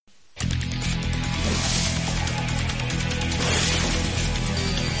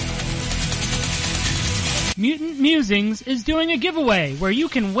Mutant Musings is doing a giveaway where you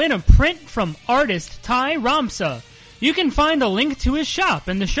can win a print from artist Ty Ramsa. You can find a link to his shop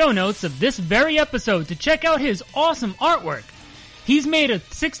in the show notes of this very episode to check out his awesome artwork. He's made a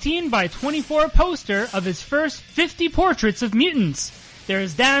 16 by 24 poster of his first 50 portraits of mutants.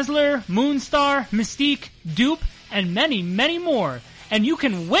 There's Dazzler, Moonstar, Mystique, Dupe, and many, many more. And you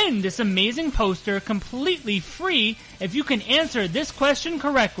can win this amazing poster completely free if you can answer this question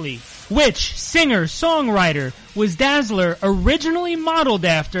correctly. Which singer-songwriter was Dazzler originally modeled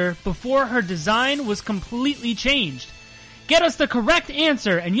after before her design was completely changed? Get us the correct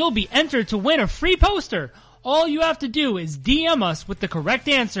answer and you'll be entered to win a free poster. All you have to do is DM us with the correct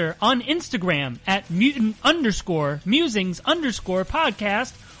answer on Instagram at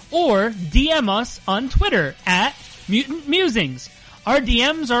mutant_musings_podcast or DM us on Twitter at Mutant Musings. Our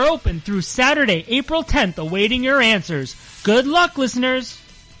DMs are open through Saturday, April 10th, awaiting your answers. Good luck, listeners!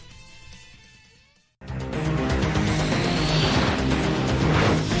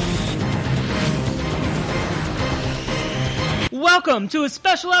 Welcome to a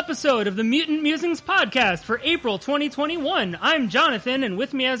special episode of the Mutant Musings podcast for April 2021. I'm Jonathan, and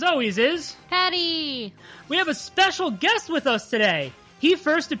with me as always is... Patty! We have a special guest with us today. He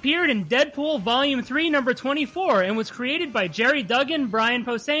first appeared in Deadpool Volume 3, number 24, and was created by Jerry Duggan, Brian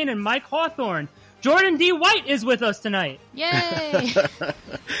Posehn, and Mike Hawthorne. Jordan D. White is with us tonight. Yay!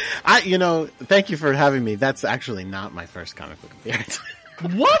 Thank you for having me. That's actually not my first comic book appearance.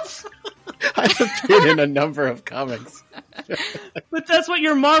 What? I've appeared in a number of comics. But that's what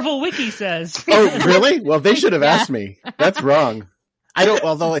your Marvel wiki says. Oh, really? Well, they should have asked me. That's wrong.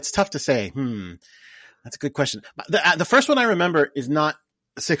 Although it's tough to say. That's a good question. The first one I remember is not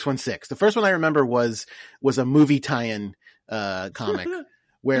 616. The first one I remember was a movie tie-in comic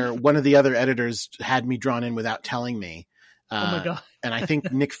where one of the other editors had me drawn in without telling me. Oh my God. And I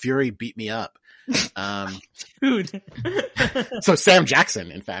think Nick Fury beat me up. Dude. So Sam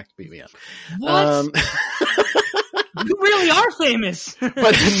Jackson, in fact, beat me up. What? You really are famous.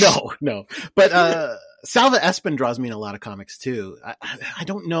 But no. But Salva Espen draws me in a lot of comics too. I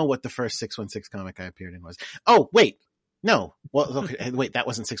don't know what the first 616 comic I appeared in was. Oh, wait. No. Well, okay, wait, that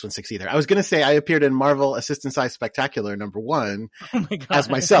wasn't 616 either. I was going to say I appeared in Marvel Assistant Size Spectacular number 1 as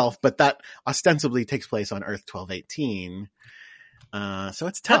myself, but that ostensibly takes place on Earth 1218. So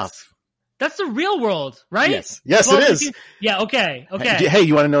it's tough. That's the real world, right? Yes, it is. Yeah, okay. Hey,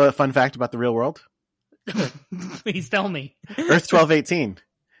 you want to know a fun fact about the real world? Please tell me. Earth 1218.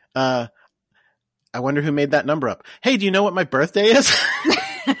 I wonder who made that number up. Hey, do you know what my birthday is?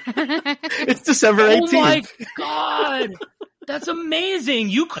 It's December 18th. Oh my God. That's amazing.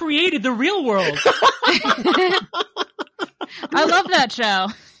 You created the real world. I love that show.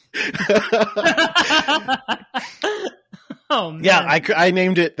 Oh man. Yeah, I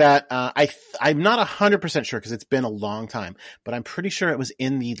named it that. I'm not 100% sure because it's been a long time, but I'm pretty sure it was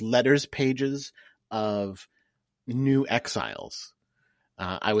in the letters pages of New Exiles.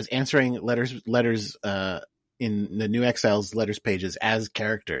 I was answering letters in the New Exiles letters pages as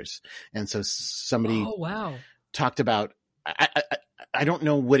characters, and so somebody talked about. I don't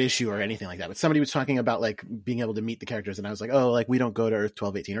know what issue or anything like that, but somebody was talking about like being able to meet the characters, and I was like, oh, like we don't go to Earth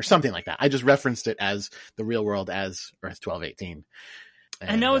 1218 or something like that. I just referenced it as the real world as Earth 1218.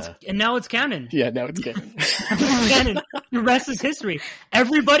 And now it's canon. Yeah, now it's canon. Canon. The rest is history.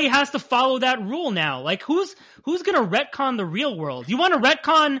 Everybody has to follow that rule now. Like who's gonna retcon the real world? You want to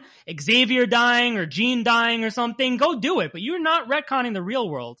retcon Xavier dying or Jean dying or something? Go do it. But you're not retconning the real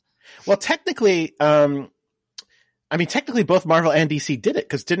world. Well, technically, both Marvel and DC did it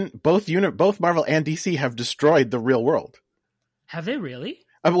because didn't both Marvel and DC have destroyed the real world? Have they really?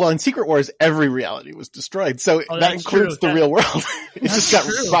 Well, in Secret Wars, every reality was destroyed, so that includes the real world. It just got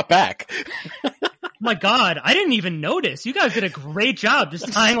brought back. Oh my God, I didn't even notice. You guys did a great job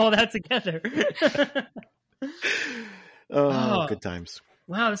just tying all that together. Good times.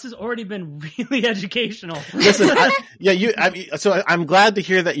 Wow, this has already been really educational. Listen, I'm glad to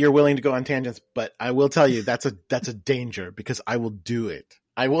hear that you're willing to go on tangents, but I will tell you that's a danger because I will do it.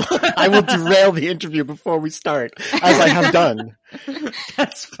 I will derail the interview before we start, as I have done.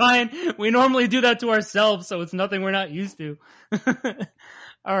 That's fine. We normally do that to ourselves, so it's nothing we're not used to.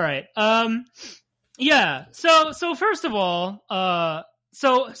 All right. Yeah. So first of all,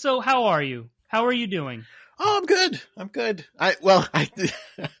 so how are you? How are you doing? Oh, I'm good.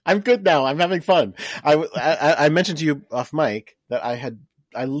 I'm good now. I'm having fun. I mentioned to you off mic that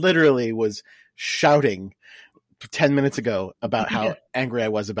I literally was shouting 10 minutes ago about how angry I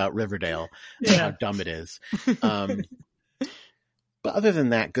was about Riverdale and how dumb it is. But other than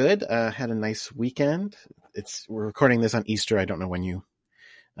that, good. Had a nice weekend. We're recording this on Easter. I don't know when you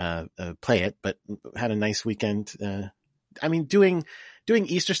play it, but had a nice weekend. I mean, doing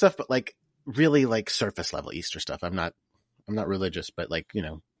Easter stuff, but like really like surface level Easter stuff. I'm not religious, but like, you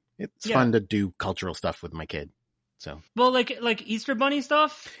know, it's fun to do cultural stuff with my kid. So, well, like Easter Bunny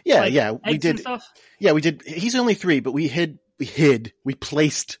stuff. Yeah, like yeah, we eggs did. and stuff? Yeah, we did. He's only 3, but we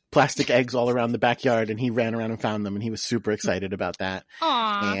placed plastic eggs all around the backyard, and he ran around and found them, and he was super excited about that.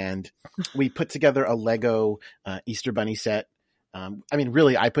 Aww. And we put together a Lego Easter Bunny set. I mean,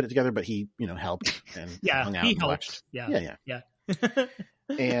 really, I put it together, but he, you know, helped and hung out he and helped. watched. Yeah.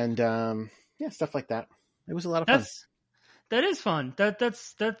 And stuff like that. It was a lot of fun. That is fun. That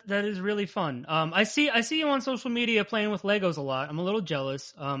is really fun. I see you on social media playing with Legos a lot. I'm a little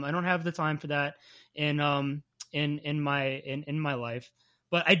jealous. I don't have the time for that in my life.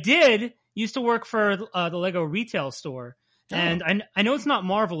 But I did used to work for the Lego retail store. Oh. And I know it's not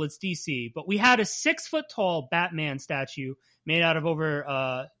Marvel, it's DC, but we had a 6-foot tall Batman statue made out of over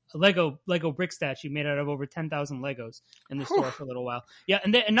a Lego brick statue made out of over 10,000 Legos in the store for a little while. Yeah,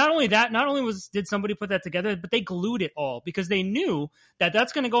 and not only did somebody put that together, but they glued it all because they knew that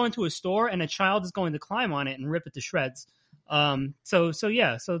that's going to go into a store and a child is going to climb on it and rip it to shreds. So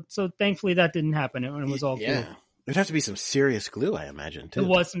thankfully that didn't happen and it was all cool. It'd have to be some serious glue, I imagine, too. It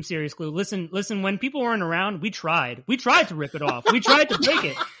was some serious glue. Listen, when people weren't around, we tried to rip it off. We tried to break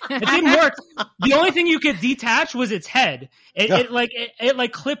it. It didn't work. The only thing you could detach was its head.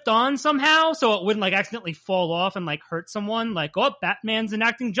 It clipped on somehow, so it wouldn't like accidentally fall off and like hurt someone. Like, oh, Batman's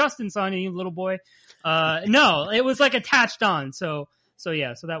enacting justice on you, little boy. No, it was like attached on. So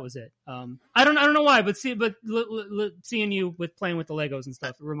that was it. I don't know why, but seeing you playing with the Legos and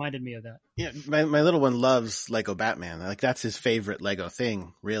stuff, it reminded me of that. Yeah, my little one loves Lego Batman. Like that's his favorite Lego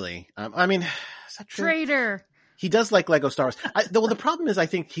thing, really. I mean, is that true? Traitor. He does like Lego Star Wars. The problem is, I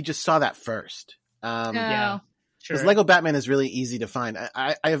think he just saw that first. Yeah, sure. Because Lego Batman is really easy to find.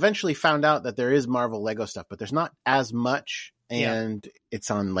 I eventually found out that there is Marvel Lego stuff, but there's not as much. And it's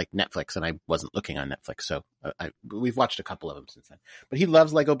on like Netflix, and I wasn't looking on Netflix, so we've watched a couple of them since then. But he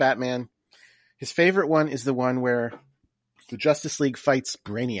loves Lego Batman. His favorite one is the one where the Justice League fights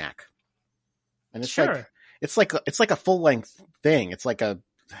Brainiac, and it's like a full length thing. It's like an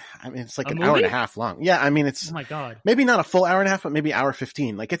hour and a half long. Yeah, I mean it's oh my god, maybe not a full hour and a half, but maybe hour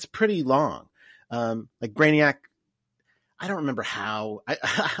 15. Like it's pretty long. Like Brainiac. I don't remember how.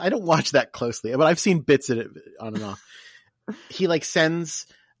 I don't watch that closely, but I've seen bits of it on and off. He like sends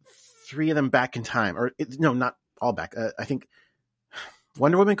 3 of them back in time, or no, not all back. I think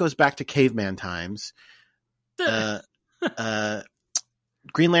Wonder Woman goes back to caveman times. Green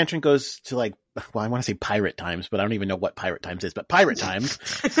Lantern goes to like, well, I want to say pirate times, but I don't even know what pirate times is, but pirate times.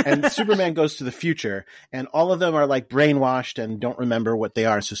 And Superman goes to the future, and all of them are like brainwashed and don't remember what they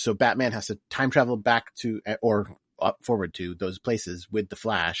are. So Batman has to time travel back to or forward to those places with the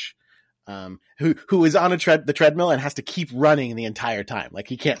Flash. Who is on the treadmill and has to keep running the entire time. Like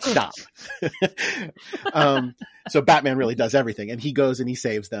he can't stop. So Batman really does everything, and he goes and he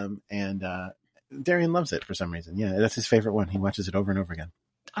saves them, and Darian loves it for some reason. Yeah, that's his favorite one. He watches it over and over again.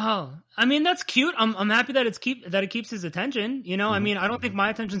 Oh, I mean, that's cute. I'm happy that it keeps his attention. You know, I mean, I don't think my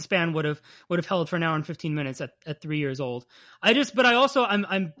attention span would have held for an hour and 15 minutes at 3 years old. I'm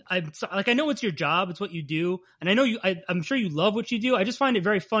like, I know it's your job. It's what you do. And I know I'm sure you love what you do. I just find it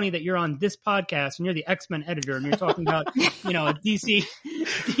very funny that you're on this podcast and you're the X-Men editor and you're talking about, you know, a DC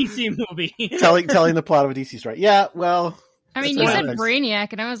movie. telling the plot of a DC story. Yeah. Well, I mean, you said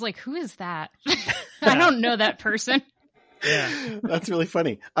Brainiac and I was like, who is that? I don't know that person. Yeah, that's really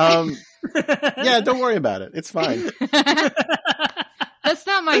funny. Yeah, don't worry about it. It's fine. That's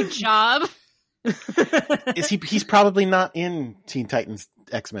not my job. He's probably not in Teen Titans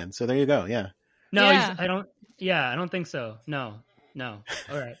X-Men. So there you go. Yeah. No, yeah. I don't think so. No. All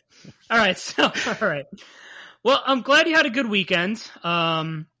right. So, all right. Well, I'm glad you had a good weekend.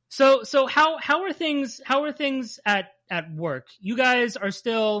 So how are things at work? You guys are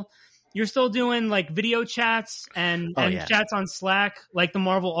you're still doing like video chats and chats on Slack. Like the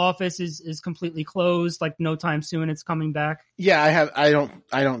Marvel office is completely closed. Like no time soon it's coming back. Yeah, I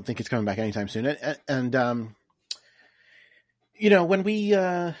don't think it's coming back anytime soon. And you know, when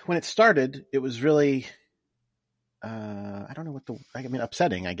it started, it was really, I don't know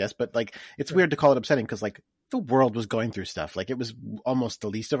upsetting, I guess, but like, it's weird to call it upsetting because like the world was going through stuff. Like it was almost the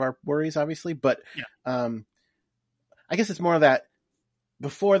least of our worries, obviously. But, I guess it's more of that.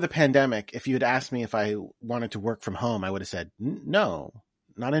 Before the pandemic, if you had asked me if I wanted to work from home, I would have said, no,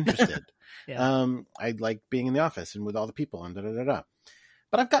 not interested. I like being in the office and with all the people and da-da-da-da.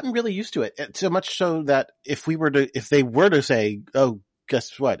 But I've gotten really used to it. So much so that if they were to say, oh,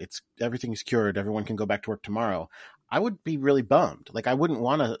 guess what? Everything's cured. Everyone can go back to work tomorrow. I would be really bummed. Like, I wouldn't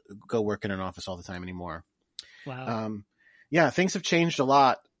want to go work in an office all the time anymore. Wow. Yeah, things have changed a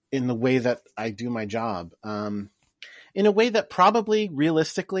lot in the way that I do my job. In a way that probably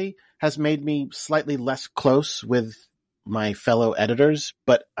realistically has made me slightly less close with my fellow editors,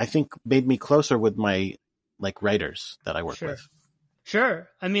 but I think made me closer with my like writers that I work with. Sure.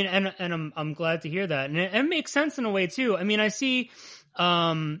 I mean, and I'm glad to hear that. And it makes sense in a way too. I mean, I see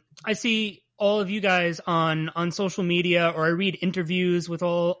all of you guys on social media, or I read interviews with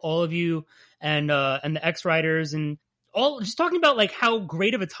all of you and the ex-writers, and all just talking about like how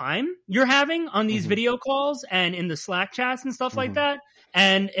great of a time you're having on these video calls and in the Slack chats and stuff like that.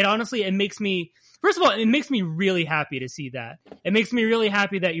 And it honestly, it makes me, first of all, it makes me really happy to see that. It makes me really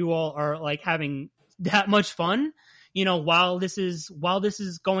happy that you all are like having that much fun. You know, while this is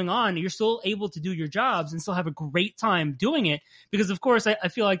going on, you're still able to do your jobs and still have a great time doing it. Because of course, I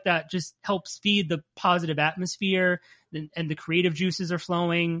feel like that just helps feed the positive atmosphere, and the creative juices are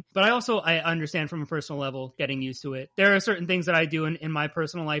flowing. But I understand from a personal level, getting used to it. There are certain things that I do in my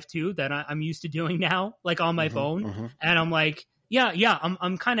personal life too, that I'm used to doing now, like on my phone. And I'm like, yeah,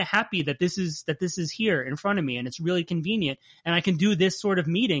 I'm kind of happy that this is here in front of me, and it's really convenient, and I can do this sort of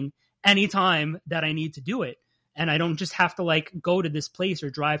meeting anytime that I need to do it. And I don't just have to like go to this place or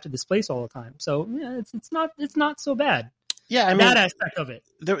drive to this place all the time. So yeah, it's not so bad. Yeah, I mean, that aspect of it.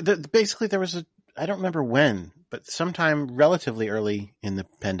 Basically, there was I don't remember when, but sometime relatively early in the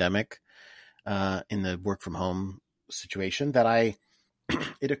pandemic, in the work from home situation, that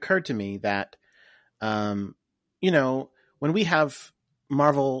it occurred to me that, you know, when we have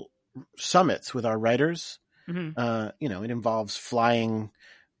Marvel summits with our writers, you know, it involves flying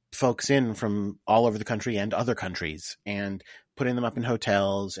folks in from all over the country and other countries and putting them up in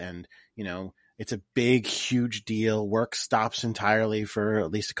hotels, and, you know, it's a big, huge deal. Work stops entirely for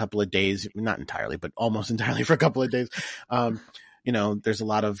at least a couple of days, not entirely, but almost entirely for a couple of days. You know, there's a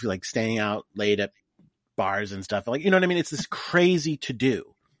lot of like staying out late at bars and stuff. Like, you know what I mean? It's this crazy to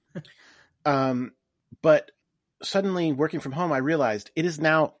do. But suddenly working from home, I realized it is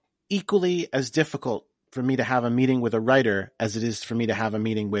now equally as difficult for me to have a meeting with a writer as it is for me to have a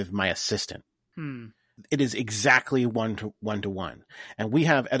meeting with my assistant. It is exactly one to one. And we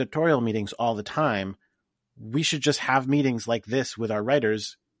have editorial meetings all the time. We should just have meetings like this with our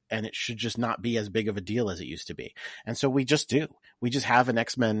writers, and it should just not be as big of a deal as it used to be. And so we just do. We just have an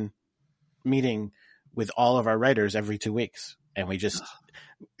X-Men meeting with all of our writers every 2 weeks. And we just,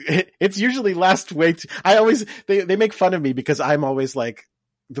 it's usually last week. They make fun of me because I'm always like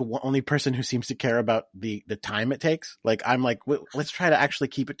the only person who seems to care about the time it takes. Like, I'm like, let's try to actually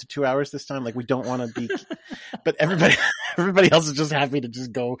keep it to 2 hours this time. Like, we don't want to be, but everybody else is just happy to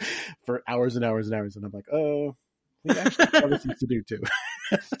just go for hours and hours and hours. And I'm like, oh, we actually have other things to do too.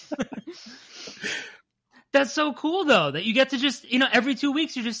 That's so cool though, that you get to just, you know, every 2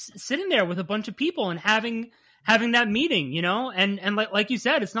 weeks you're just sitting there with a bunch of people and having that meeting, you know, and like you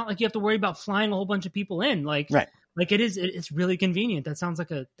said, it's not like you have to worry about flying a whole bunch of people in. Like, right. Like it's really convenient. That sounds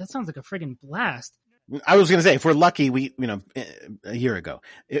like a friggin' blast. I was going to say, if we're lucky, a year ago,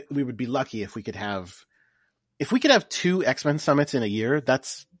 we would be lucky if we could have 2 X-Men summits in a year.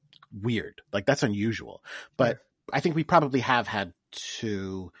 That's weird. Like, that's unusual, but I think we probably have had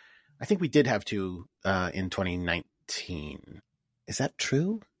 2. I think we did have 2 in 2019. Is that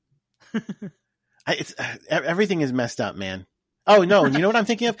true? Everything is messed up, man. Oh no. You know what I'm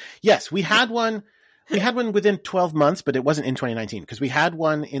thinking of? Yes, we had one within 12 months, but it wasn't in 2019 because we had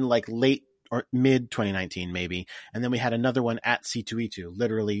one in like late or mid 2019 maybe. And then we had another one at C2E2,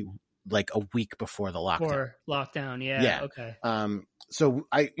 literally like a week before the lockdown. Before lockdown. Yeah. Okay. So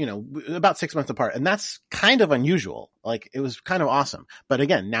about 6 months apart, and that's kind of unusual. Like, it was kind of awesome. But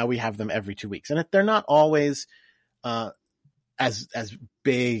again, now we have them every 2 weeks, and they're not always, as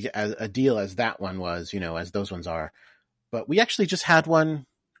big as a deal as that one was, you know, as those ones are. But we actually just had one,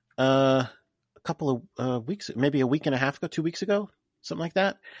 a couple of weeks, maybe a week and a half ago, 2 weeks ago, something like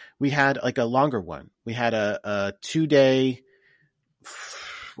that. We had like a longer one. We had a 2-day,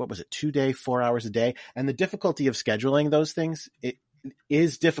 2-day, 4 hours a day. And the difficulty of scheduling those things, it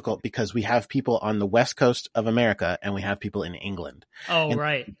is difficult because we have people on the West Coast of America and we have people in England. Oh, and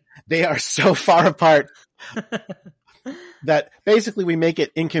right. They are so far apart that basically we make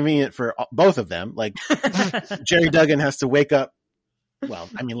it inconvenient for both of them. Like, Jerry Duggan has to wake up. Well,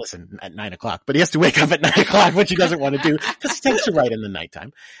 I mean, listen, at 9 o'clock, but he has to wake up at 9 o'clock, which he doesn't want to do because he tends to write in the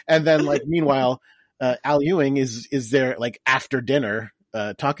nighttime. And then, like, meanwhile, Al Ewing is there like after dinner,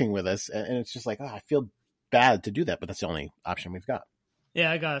 talking with us. And it's just like, I feel bad to do that, but that's the only option we've got. Yeah,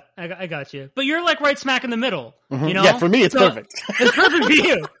 I got you. But you're like right smack in the middle, you know? Yeah, for me, it's perfect. It's perfect for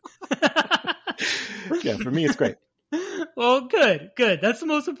you. Yeah, for me, it's great. Well, good. That's the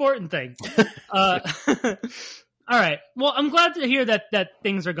most important thing. All right. Well, I'm glad to hear that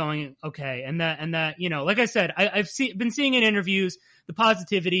things are going okay, and that like I said, I've been seeing in interviews the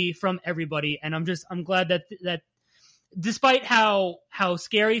positivity from everybody, and I'm glad that despite how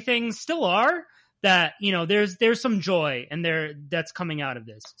scary things still are, that there's some joy and that's coming out of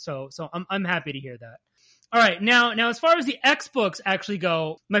this. So I'm happy to hear that. All right. Now as far as the X books actually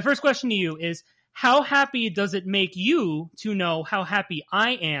go, my first question to you is, how happy does it make you to know how happy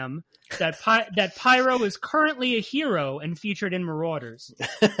I am that Pyro is currently a hero and featured in Marauders?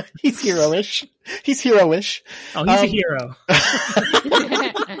 He's heroish. Oh, he's a hero.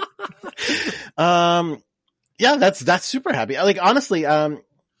 Yeah, that's super happy. Like, honestly,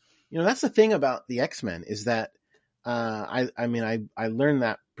 that's the thing about the X-Men is that, I learned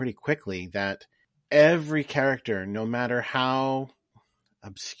that pretty quickly, that every character, no matter how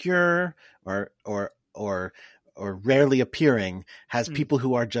obscure or rarely appearing, has people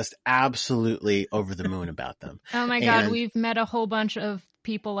who are just absolutely over the moon about them. Oh my God, we've met a whole bunch of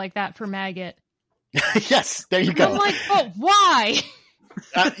people like that for Maggot. Yes, there you go. I'm like, but why?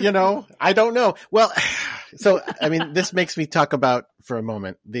 I don't know. Well, so, this makes me talk about, for a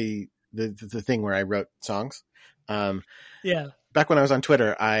moment, the thing where I wrote songs. Yeah. Back when I was on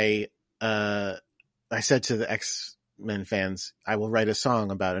Twitter, I said to the X-Men fans, I will write a song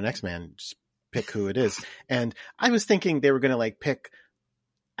about an X-Man. Just pick who it is. And I was thinking they were going to pick,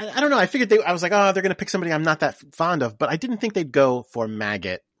 I don't know. I figured I was like, oh, they're going to pick somebody I'm not that fond of, but I didn't think they'd go for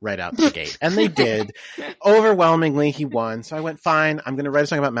Maggot right out the gate. And they did. Overwhelmingly, he won. So I went, fine, I'm going to write a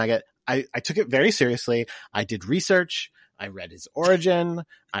song about Maggot. I took it very seriously. I did research. I read his origin.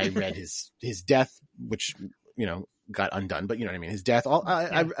 I read his death, which, got undone, but you know what I mean? His death.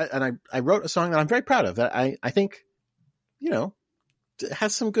 I wrote a song that I'm very proud of, that I think,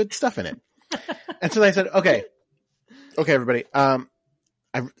 has some good stuff in it. And so I said, okay, everybody. I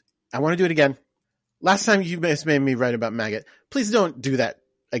want to do it again. Last time you made me write about Maggot. Please don't do that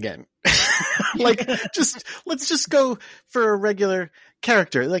again. Let's just go for a regular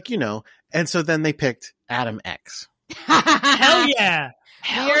character, And so then they picked Adam X. Hell yeah.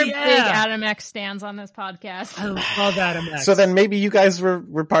 We're big Adam X stands on this podcast. I love Adam X. So then maybe you guys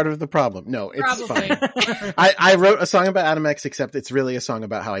were part of the problem. No, it's Probably. fine. I wrote a song about Adam X, except it's really a song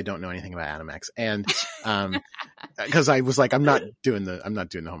about how I don't know anything about Adam X. And, cause I was like, I'm not doing the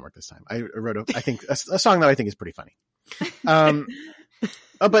homework this time. I wrote a song that I think is pretty funny.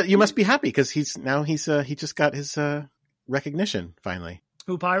 But you must be happy because he just got his, recognition finally.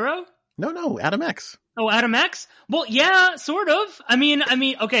 Who, Pyro? No, Adam X. Oh, Adam X? Well, yeah, sort of. I mean,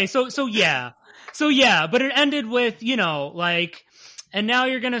 okay, so yeah. But it ended with, and now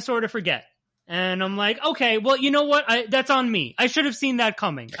you're gonna sort of forget. And I'm like, okay, well, you know what? That's on me. I should have seen that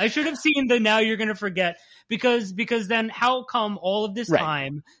coming. I should have seen the now you're gonna forget, because then how come all of this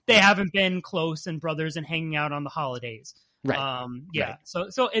time they haven't been close and brothers and hanging out on the holidays? Right. Yeah.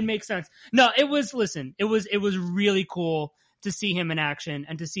 Right. So it makes sense. No, it was really cool to see him in action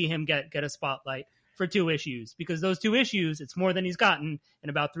and to see him get a spotlight for 2 issues, because those 2 issues, it's more than he's gotten in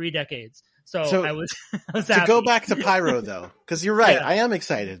about 3 decades. So I was happy. To go back to Pyro though, because you're right. Yeah. I am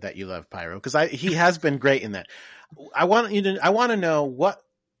excited that you love Pyro, because he has been great in that. I want to know what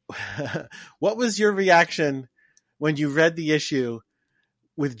was your reaction when you read the issue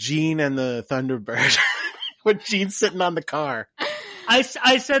with Jean and the Thunderbird, when Jean's sitting on the car. I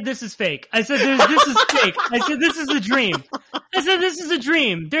said this is fake. I said this is fake. I said this is a dream.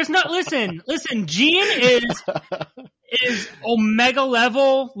 There's not, listen, Jean is Omega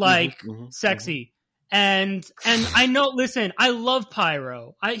level, sexy. And I know, listen, I love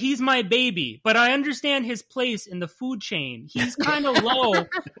Pyro. He's my baby, but I understand his place in the food chain. He's kind of low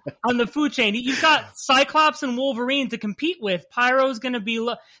on the food chain. You've got Cyclops and Wolverine to compete with. Pyro's going to be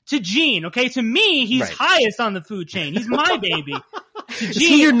low. To Jean, okay? To me, he's highest on the food chain. He's my baby. Is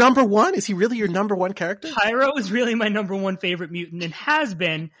he your number one? Is he really your number one character? Pyro is really my number one favorite mutant and has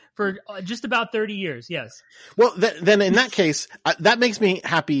been for just about 30 years, yes. Well, then in that case, that makes me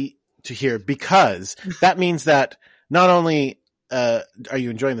happy to hear, because that means that not only are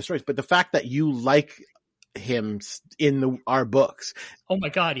you enjoying the stories, but the fact that you like him in our books, oh my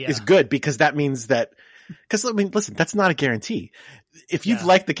God, yeah, is good, because that means that, because listen, that's not a guarantee. If you've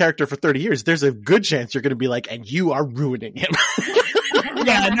liked the character for 30 years, there's a good chance you're going to be like, and you are ruining him.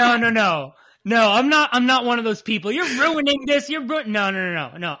 Yeah, no. No, I'm not one of those people. You're ruining this.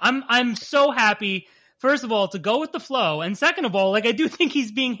 No. I'm so happy, first of all, to go with the flow, and second of all, I do think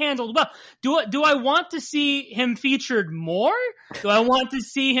he's being handled well. Do I want to see him featured more? Do I want to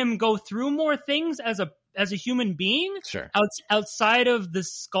see him go through more things as a human being? Sure. Outside of the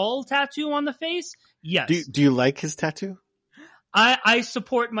skull tattoo on the face? Yes. Do you like his tattoo? I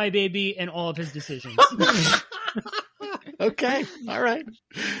support my baby and all of his decisions. Okay. All right.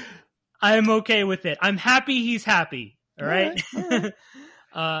 I'm okay with it. I'm happy he's happy. All right.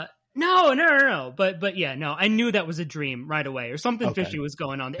 No. But yeah, no, I knew that was a dream right away, or something fishy was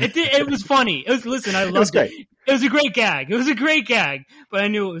going on. It was funny. Listen, I loved it. It was a great gag. But I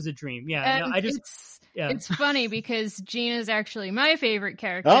knew it was a dream. Yeah. No, It's funny because Gina's actually my favorite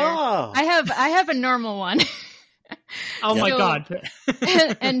character. Oh. I have a normal one. Oh my God.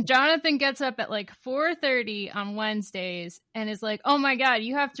 And Jonathan gets up at like 4:30 on Wednesdays and is like, "Oh my God,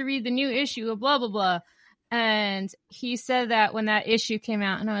 you have to read the new issue of blah, blah, blah." And he said that when that issue came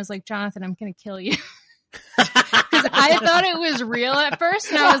out, and I was like, "Jonathan, I'm going to kill you." Because I thought it was real at first,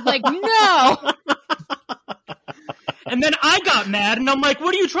 and I was like, "No." And then I got mad, and I'm like,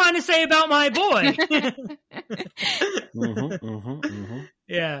 "What are you trying to say about my boy?"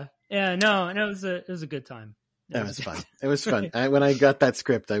 Yeah. No, and it was a good time. That was fun. It was fun. When I got that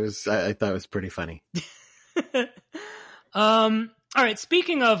script, I thought it was pretty funny. All right.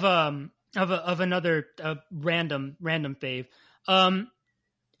 Speaking of another random fave,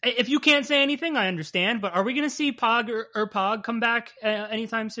 if you can't say anything, I understand. But are we going to see Pog or Pog come back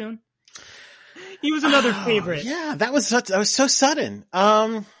anytime soon? He was another favorite. Yeah, that was so sudden.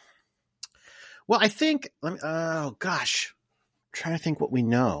 Well, I think. Oh gosh, I'm trying to think what we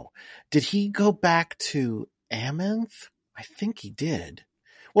know. Did he go back to Amenth? I think he did.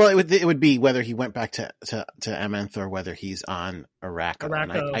 Well, it would be whether he went back to Amenth or whether he's on Arakko.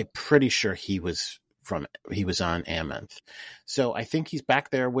 And I'm pretty sure he was on Amenth. So I think he's back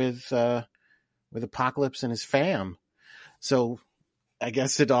there with Apocalypse and his fam. So I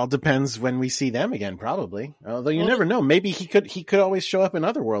guess it all depends when we see them again, probably. Although you never know. Maybe he could always show up in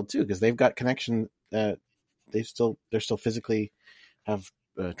Otherworld too, because they've got connection. They're still physically have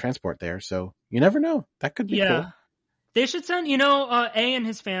transport there. So you never know. That could be cool. They should send, A and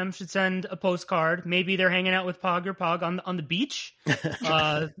his fam should send a postcard. Maybe they're hanging out with Pog or Pog on the beach.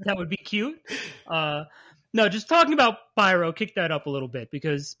 That would be cute. No, just talking about Pyro, kick that up a little bit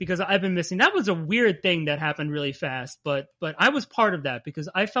because I've been missing. That was a weird thing that happened really fast, but I was part of that because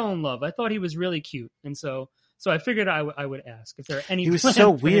I fell in love. I thought he was really cute, and so I figured I would ask if there are any. He was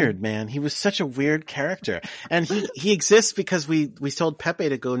so weird, man. He was such a weird character, and he exists because we told Pepe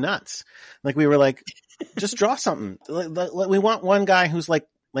to go nuts. Like we were like, just draw something. We want one guy who's like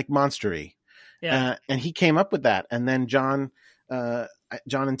monstery, and he came up with that, and then John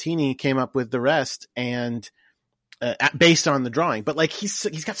and Teeny came up with the rest, and based on the drawing. But like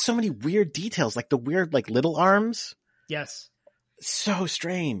he's got so many weird details, like the weird like little arms. Yes, so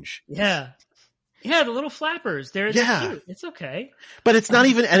strange. Yeah, the little flappers. They're cute. It's okay, but it's not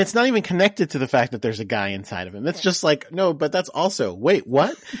even connected to the fact that there's a guy inside of him. It's just like no, but that's also wait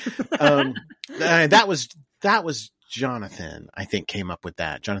what? That was Jonathan. I think came up with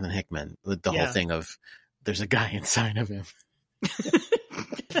that. Jonathan Hickman with the whole thing of there's a guy inside of him.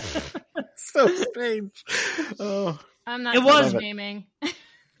 So strange. Oh, I'm not kink shaming.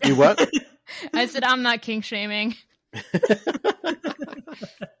 You what? I said I'm not kink shaming.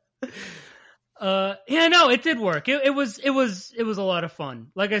 It did work. It was a lot of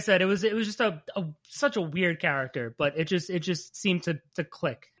fun. Like I said, it was just such a weird character, but it just seemed to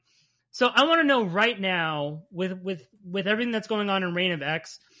click. So I want to know right now with everything that's going on in Reign of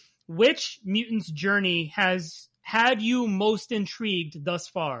X, which mutant's journey has had you most intrigued thus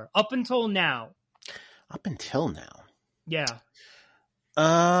far up until now? Yeah.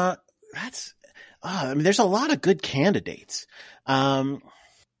 There's a lot of good candidates. Oh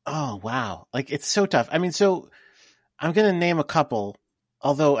wow. Like it's so tough. I mean, so I'm going to name a couple,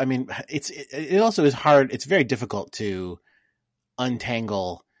 although, I mean, it also is hard. It's very difficult to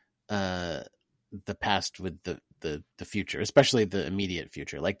untangle, the past with the future, especially the immediate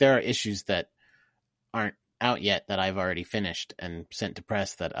future. Like there are issues that aren't out yet that I've already finished and sent to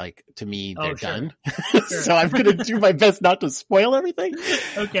press that like to me they're done. Sure. So I'm going to do my best not to spoil everything.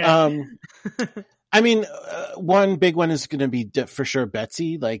 Okay. I mean, one big one is going to be for sure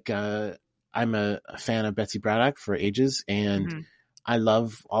Betsy. Like I'm a fan of Betsy Braddock for ages, and I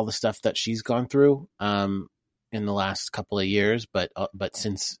love all the stuff that she's gone through in the last couple of years. But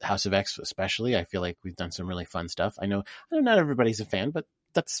since House of X especially, I feel like we've done some really fun stuff. I know not everybody's a fan, but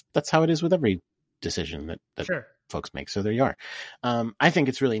that's how it is with every decision that folks make. So there you are. I think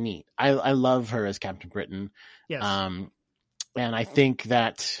it's really neat. I love her as Captain Britain. Yes. And I think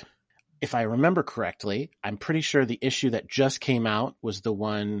that if I remember correctly, I'm pretty sure the issue that just came out was the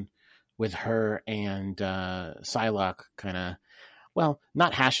one with her and Psylocke kind of, well,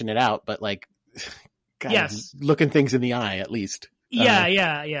 not hashing it out, but like looking things in the eye at least. Yeah,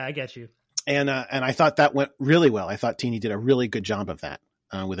 I get you. And I thought that went really well. I thought Tini did a really good job of that,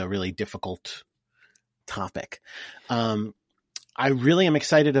 with a really difficult topic. I really am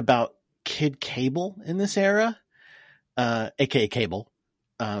excited about Kid Cable in this era, aka Cable.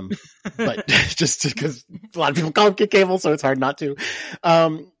 But just because a lot of people call him Kid Cable, so it's hard not to.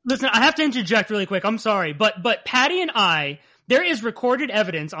 Listen, I have to interject really quick. I'm sorry, but Patty and I, there is recorded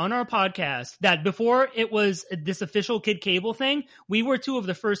evidence on our podcast that before it was this official Kid Cable thing, we were two of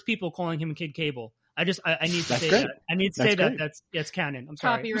the first people calling him Kid Cable. I need to say great. that. I need to say that that's canon. I'm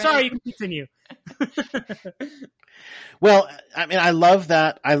sorry. Copyright. I'm sorry. You can continue. Well, I mean, I love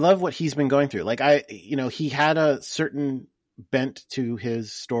that. I love what he's been going through. Like he had a certain bent to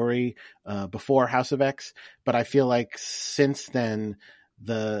his story before House of X, but I feel like since then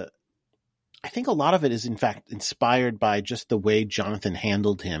I think a lot of it is in fact inspired by just the way Jonathan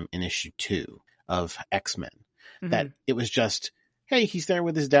handled him in issue 2 of X-Men. Mm-hmm. That it was just, hey, he's there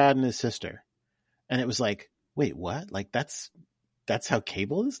with his dad and his sister. And it was like, wait, what? Like that's how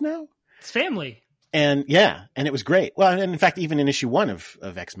Cable is now? It's family. And yeah, and it was great. Well, and in fact, even in issue 1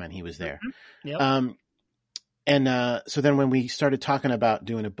 of X-Men, he was there. Mm-hmm. Yep. So then when we started talking about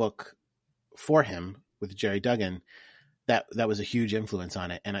doing a book for him with Jerry Duggan, that was a huge influence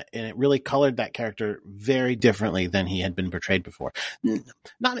on it. And it really colored that character very differently than he had been portrayed before.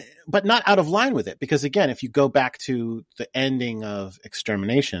 But not out of line with it. Because again, if you go back to the ending of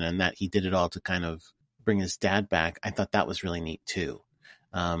Extermination and that he did it all to kind of bring his dad back, I thought that was really neat too.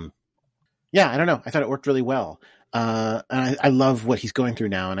 Yeah, I don't know. I thought it worked really well. And I love what he's going through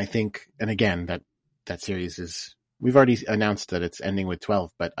now. And I think, and again, that series is, we've already announced that it's ending with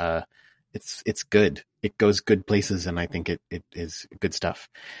 12, but it's good. It goes good places, and I think it is good stuff.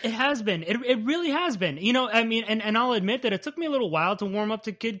 It has been. It really has been. I mean, and I'll admit that it took me a little while to warm up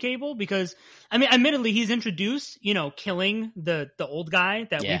to Kid Cable because, I mean, admittedly, he's introduced, killing the old guy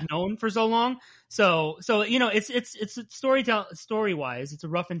that we've known for so long. So it's story wise, it's a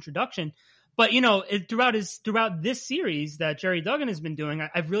rough introduction. But throughout this series that Jerry Duggan has been doing,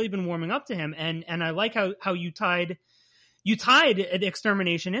 I've really been warming up to him, and I like how you tied the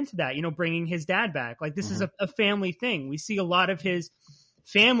Extermination into that, bringing his dad back. Like this is a family thing. We see a lot of his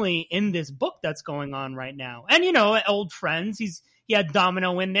family in this book that's going on right now. And, old friends. He had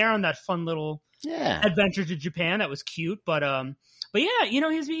Domino in there on that fun little adventure to Japan. That was cute. But yeah,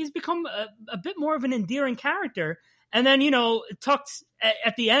 he's become a bit more of an endearing character. And then, tucked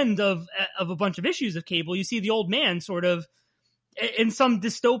at the end of a bunch of issues of Cable, you see the old man sort of in some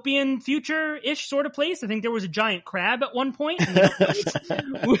dystopian future-ish sort of place. I think there was a giant crab at one point.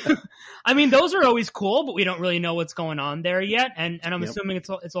 I mean, those are always cool, but we don't really know what's going on there yet. And I'm assuming it's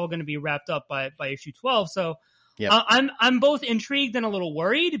all going to be wrapped up by issue 12. So I'm both intrigued and a little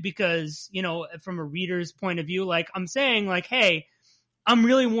worried because, from a reader's point of view, like I'm saying like, hey, I'm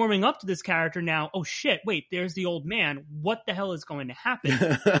really warming up to this character now. Oh shit, wait, there's the old man. What the hell is going to happen?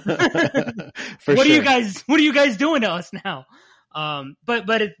 What are you guys doing to us now?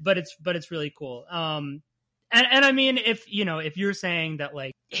 But it's really cool. And I mean, if you're saying that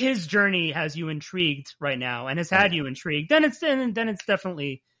like his journey has you intrigued right now and has had you intrigued, then it's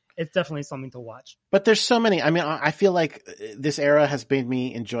definitely something to watch. But there's so many. I mean, I feel like this era has made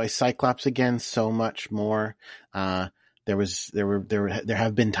me enjoy Cyclops again so much more. There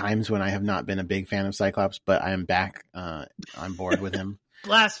have been times when I have not been a big fan of Cyclops, but I am back on board with him.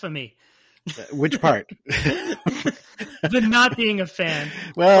 Blasphemy. Which part? The not being a fan.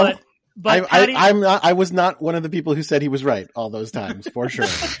 Well, but I was not one of the people who said he was right all those times, for sure.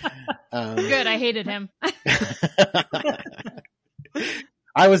 Good, I hated him.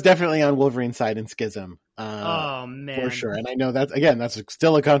 I was definitely on Wolverine's side in Schism. Oh man, for sure. And I know that's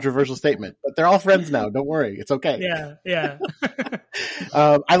still a controversial statement, but they're all friends now. Don't worry, it's okay. Yeah.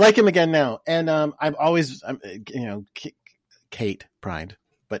 I like him again now, and I've always, Kate Pride,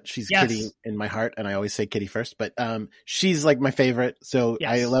 but she's Kitty in my heart, and I always say Kitty first. But she's like my favorite, so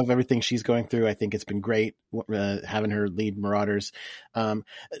I love everything she's going through. I think it's been great having her lead Marauders.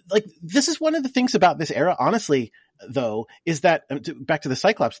 Like this is one of the things about this era, honestly, though, is that back to the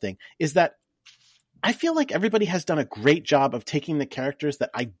Cyclops thing, is that I feel like everybody has done a great job of taking the characters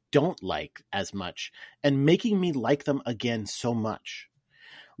that I don't like as much and making me like them again so much.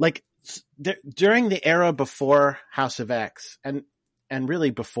 Like during the era before House of X and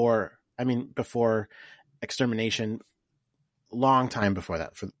really before Extermination, long time before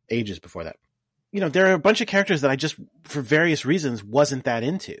that, for ages before that, there are a bunch of characters that I just, for various reasons, wasn't that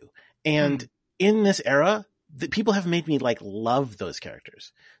into. And in this era, the people have made me like love those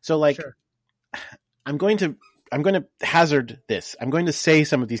characters. So like, sure. I'm going to hazard this. I'm going to say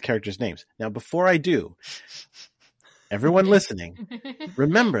some of these characters' names. Now, before I do, everyone listening,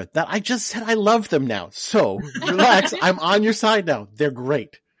 remember that I just said I love them now. So relax. I'm on your side now. They're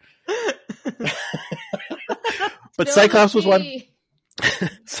great. But Cyclops was one.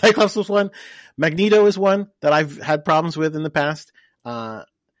 Cyclops was one. Magneto is one that I've had problems with in the past.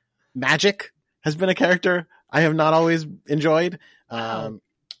 Magic has been a character I have not always enjoyed. Well,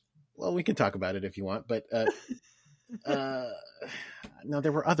 we can talk about it if you want, but no,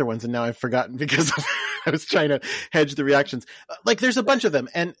 there were other ones and now I've forgotten because I was trying to hedge the reactions. Like there's a bunch of them.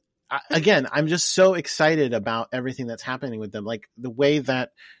 And again, I'm just so excited about everything that's happening with them. Like the way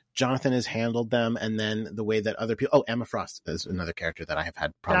that Jonathan has handled them, and then the way that other people. Oh, Emma Frost is another character that I have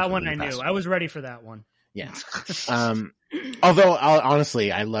had problems with. That one I knew. I was ready for that one. Yeah. Although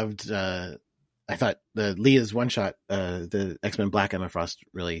honestly, I loved. I thought the Leah's one shot, the X-Men Black Emma Frost,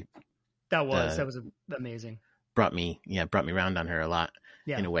 really. That was amazing. Brought me around on her a lot.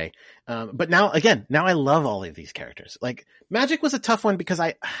 Yeah. In a way. But now I love all of these characters. Like Magic was a tough one because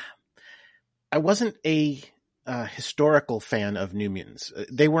I wasn't a historical fan of New Mutants.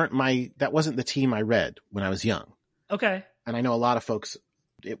 That wasn't the team I read when I was young. Okay. And I know a lot of folks,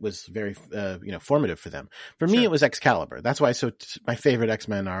 it was very, formative for them. For me, it was Excalibur. That's why my favorite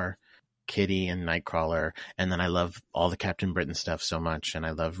X-Men are Kitty and Nightcrawler. And then I love all the Captain Britain stuff so much. And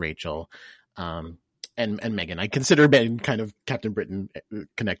I love Rachel, and Megan. I consider Megan kind of Captain Britain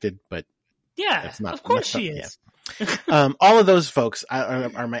connected, but yeah, that's not, of course she is. Yeah. All of those folks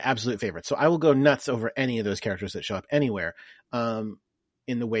are my absolute favorites. So I will go nuts over any of those characters that show up anywhere,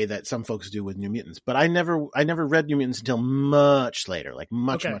 in the way that some folks do with New Mutants. But I never read New Mutants until much later, like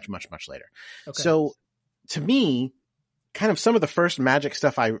much later. Okay. So to me, kind of some of the first Magic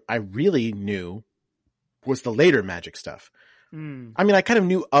stuff I really knew was the later Magic stuff. Mm. I mean, I kind of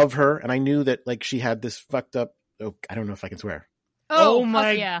knew of her, and I knew that like she had this fucked up. Oh, I don't know if I can swear. Oh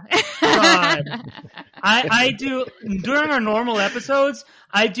my God. I do during our normal episodes,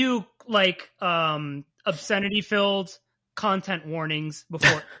 I do like obscenity filled content warnings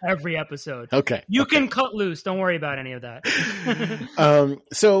before every episode. Okay. You can cut loose. Don't worry about any of that.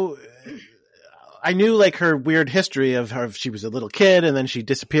 So I knew like her weird history of her. She was a little kid and then she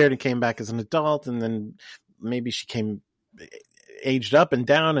disappeared and came back as an adult, and then maybe she aged up and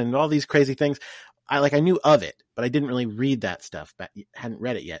down and all these crazy things. I knew of it, but I didn't really read that stuff, but hadn't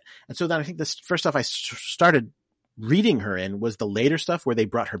read it yet. And so then I think the first stuff I started reading her in was the later stuff where they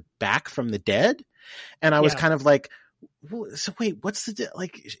brought her back from the dead. And I was kind of like, so wait, what's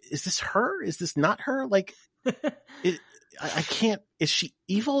is this her? Is this not her? Like, I can't, is she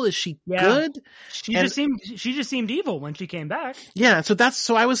evil? Is she good? She just seemed evil when she came back. Yeah. So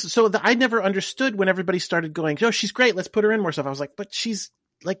I never understood when everybody started going, oh, she's great. Let's put her in more stuff. I was like, but she's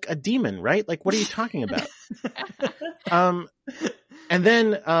like a demon, right? Like, what are you talking about? And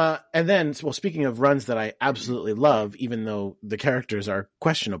then, speaking of runs that I absolutely love, even though the characters are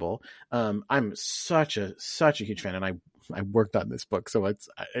questionable, I'm such a huge fan, and I worked on this book, so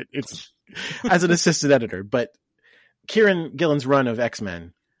it's as an assistant editor, but Kieran Gillen's run of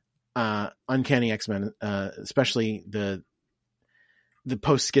X-Men, Uncanny X-Men, especially the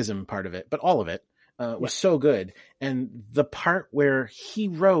post-schism part of it, but all of it, was so good. And the part where he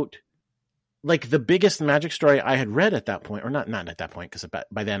wrote like the biggest Magic story I had read at that point, or not at that point, because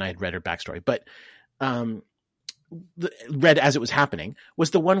by then I had read her backstory, but read as it was happening,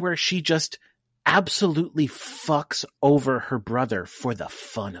 was the one where she just absolutely fucks over her brother for the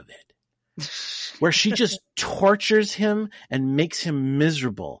fun of it. Where she just tortures him and makes him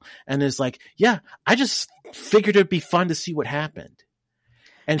miserable and is like, yeah, I just figured it'd be fun to see what happened.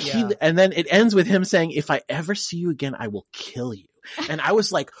 And and then it ends with him saying, if I ever see you again, I will kill you. And I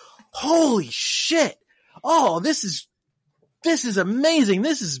was like, holy shit. Oh, this is amazing.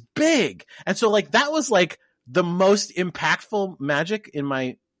 This is big. And so like, that was like the most impactful Magic in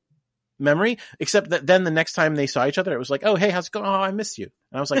my memory, except that then the next time they saw each other, it was like, oh, hey, how's it going? Oh, I missed you.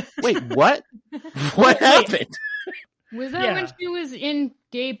 And I was like, wait, what? What happened? Was that when she was in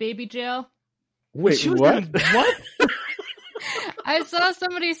gay baby jail? Wait, what? What? I saw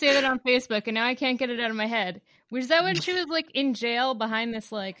somebody say that on Facebook, and now I can't get it out of my head. Was that when she was like in jail behind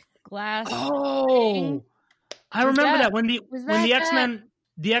this like glass? Oh, I remember that when the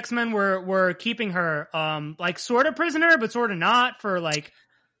X-Men were keeping her like sort of prisoner, but sort of not, for like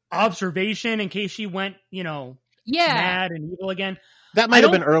observation in case she went, mad and evil again. That might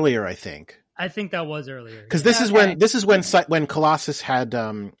have been earlier, I think. I think that was earlier. Because this is when Colossus had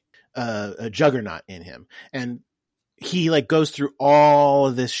a Juggernaut in him, and he like goes through all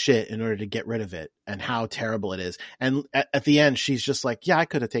of this shit in order to get rid of it and how terrible it is. And at the end, she's just like, yeah, I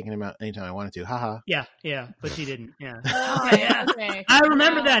could have taken him out anytime I wanted to. Haha. Yeah. But she didn't. Yeah. Okay. I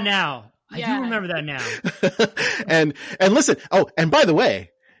remember that now. I do remember that now. and listen, and by the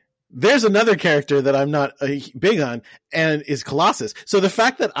way, there's another character that I'm not big on, and is Colossus. So the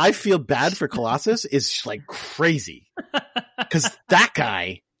fact that I feel bad for Colossus is like crazy, because that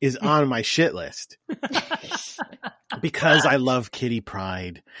guy is on my shit list. Because I love Kitty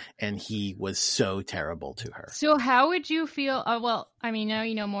Pryde, and he was so terrible to her. So how would you feel? Well, I mean, now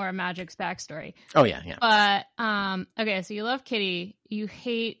you know more of Magic's backstory. Oh yeah. But okay, so you love Kitty, you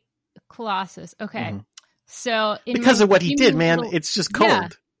hate Colossus. Okay, Mm-hmm. so because of what he did, man, it's just cold. Yeah,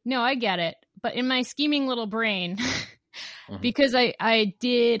 no, I get it. But in my scheming little brain, because I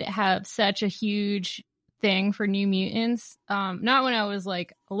did have such a huge thing for New Mutants, not when I was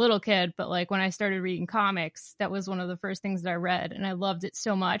like a little kid, but like when I started reading comics, that was one of the first things that I read, and I loved it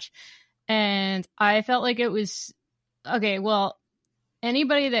so much. And I felt like it was okay. Well,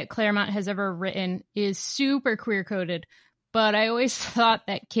 anybody that Claremont has ever written is super queer coded, but I always thought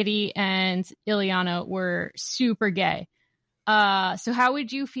that Kitty and Illyana were super gay. So how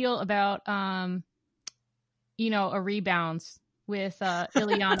would you feel about a rebounds with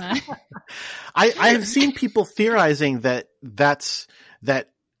Illyana? I have seen people theorizing that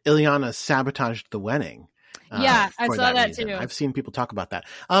Illyana sabotaged the wedding. Yeah, I saw that reason. too. I've seen people talk about that.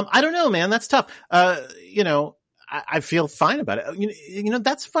 I don't know, man. That's tough. I feel fine about it.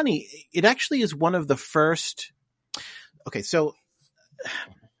 That's funny. It actually is one of the first. Okay, so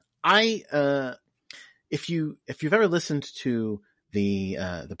if you've ever listened to the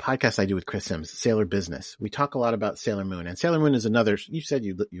podcast I do with Chris Sims, Sailor Business, we talk a lot about Sailor Moon, and Sailor Moon is another. You said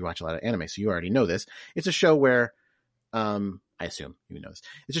you watch a lot of anime, so you already know this. It's a show where, I assume you know this.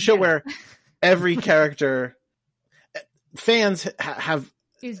 It's a show where every character, fans have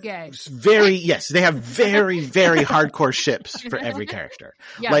is gay. They have very, very hardcore ships for every character.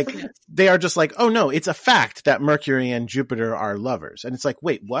 Yes. They are just like, oh no, it's a fact that Mercury and Jupiter are lovers, and it's like,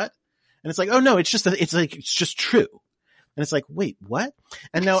 wait, what? And it's like, oh no, it's just true. And it's like, wait, what?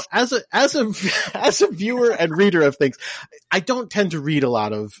 And now as a viewer and reader of things, I don't tend to read a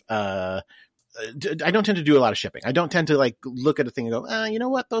lot of, I don't tend to do a lot of shipping. I don't tend to like look at a thing and go, you know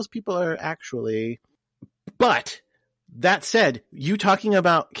what? Those people are actually, but that said, you talking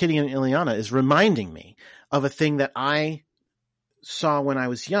about Kitty and Illyana is reminding me of a thing that I saw when I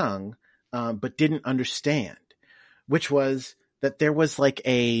was young, but didn't understand, which was that there was like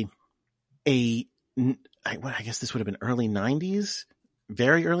I guess this would have been early 90s,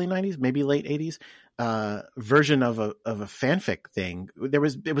 very early 90s, maybe late 80s, version of a fanfic thing. It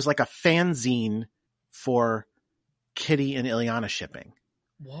was like a fanzine for Kitty and Illyana shipping.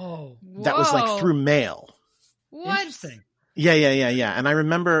 Whoa. That was like through mail. What? Interesting. Yeah. And I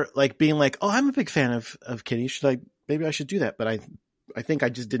remember like being like, oh, I'm a big fan of Kitty. Maybe I should do that. But I think I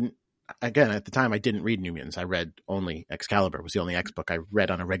just didn't. Again, at the time, I didn't read New Mutants. I read only Excalibur. It was the only X book I read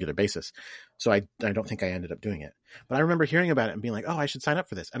on a regular basis. So I don't think I ended up doing it. But I remember hearing about it and being like, oh, I should sign up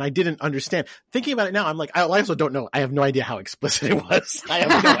for this. And I didn't understand. Thinking about it now, I'm like, I also don't know. I have no idea how explicit it was. I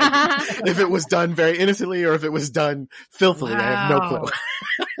have no idea if it was done very innocently or if it was done filthily. Wow. I have no clue.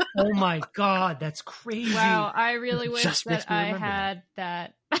 Oh my God, that's crazy. Wow, I really wish that I had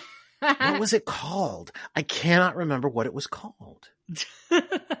that. What was it called? I cannot remember what it was called.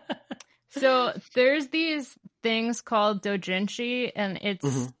 So there's these things called doujinshi, and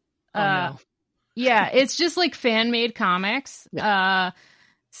it's yeah, it's just like fan made comics. Yeah.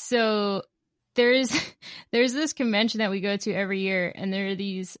 So there's this convention that we go to every year, and there are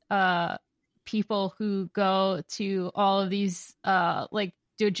these people who go to all of these like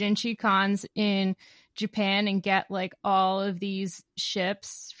doujinshi cons in Japan and get like all of these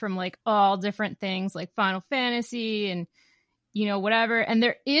ships from like all different things, like Final Fantasy and whatever. And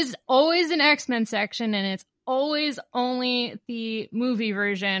there is always an X-Men section, and it's always only the movie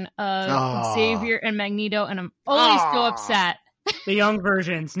version of Xavier and Magneto, and I'm always so upset. The young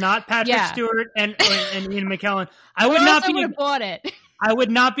versions, not Patrick Stewart and Ian McKellen. I would not be bought it. I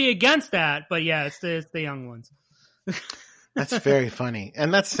would not be against that, but yeah, it's the young ones. That's very funny,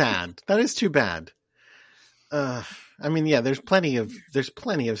 and that's sad. That is too bad. I mean, yeah, there's plenty of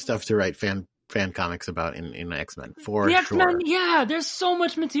stuff to write fan comics about in X-Men for the X-Men, sure. Yeah, there's so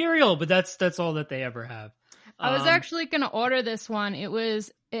much material, but that's all that they ever have. I was actually going to order this one.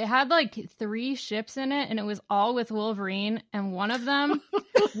 It had like 3 ships in it, and it was all with Wolverine, and one of them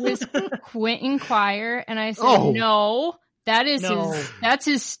was Quentin Quire, and I said, no, that's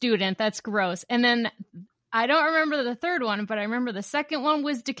his student. That's gross. And then I don't remember the third one, but I remember the second one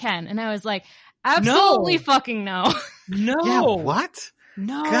was D'Ken, and I was like, absolutely fucking no. No. Yeah, what?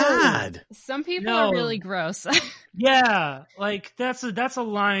 No. God. Some people No. are really gross. Yeah, like that's a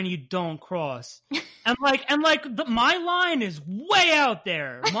line you don't cross. And my line is way out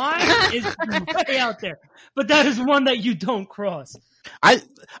there. Mine is way out there. But that is one that you don't cross.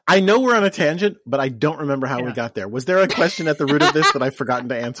 I know we're on a tangent, but I don't remember how we Yeah. got there. Was there a question at the root of this that I've forgotten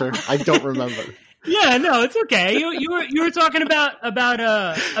to answer? I don't remember. Yeah, no, it's okay. You were talking about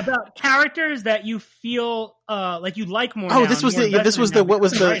characters that you feel like you like more. Oh, now, this was more this was invested the in what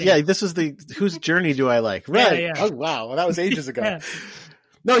was now the because of this was the whose journey do I like? Right. yeah. Oh wow, well, that was ages ago. Yeah.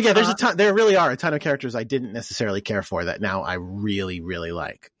 No, yeah, there's a ton. There really are a ton of characters I didn't necessarily care for that now I really, really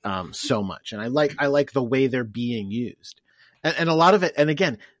like so much, and I like the way they're being used, and a lot of it. And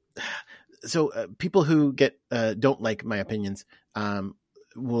again, so people who don't like my opinions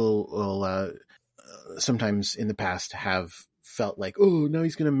will sometimes in the past have felt like, oh, now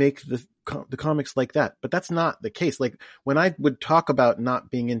he's going to make the comics like that, but that's not the case. Like when I would talk about not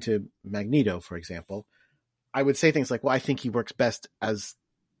being into Magneto, for example, I would say things like, well, I think he works best as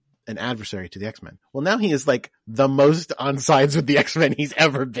an adversary to the X-Men. Well, now he is like the most on sides with the X-Men he's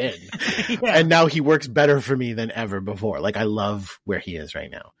ever been. Yeah. And now he works better for me than ever before. Like I love where he is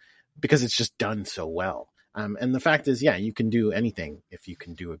right now because it's just done so well. And the fact is, yeah, you can do anything if you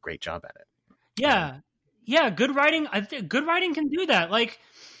can do a great job at it. Yeah, good writing. I think good writing can do that. Like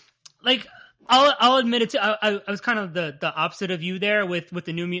I'll admit it too. I was kind of the opposite of you there with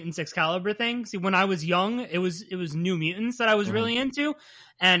the New Mutants Excalibur thing. See, when I was young, it was New Mutants that I was really into,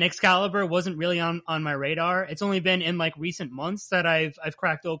 and Excalibur wasn't really on my radar. It's only been in like recent months that I've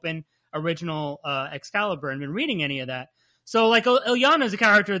cracked open original Excalibur and been reading any of that. So like Illyana is a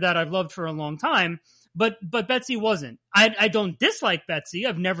character that I've loved for a long time. But Betsy wasn't. I don't dislike Betsy.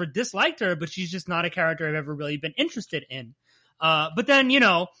 I've never disliked her, but she's just not a character I've ever really been interested in. But then,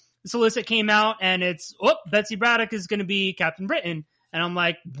 Solicit came out and it's, Betsy Braddock is going to be Captain Britain. And I'm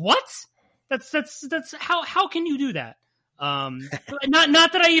like, what? That's how can you do that? Not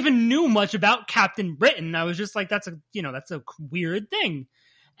that I even knew much about Captain Britain. I was just like, that's a weird thing.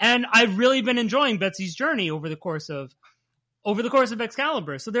 And I've really been enjoying Betsy's journey over the course of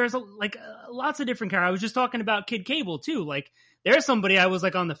Excalibur. So there's lots of different characters. I was just talking about Kid Cable too. Like there's somebody I was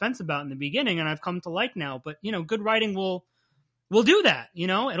like on the fence about in the beginning and I've come to like now, but good writing will do that.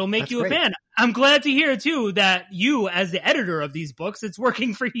 It'll make you a fan. I'm glad to hear too that you as the editor of these books, it's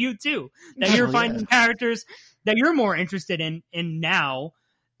working for you too, that you're finding characters that you're more interested in now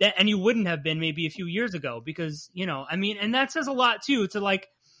and you wouldn't have been maybe a few years ago because, and that says a lot too, to like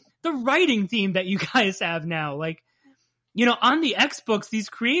the writing team that you guys have now. Like, on the X books, these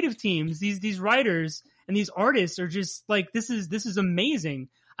creative teams, these writers and these artists are just like, this is amazing.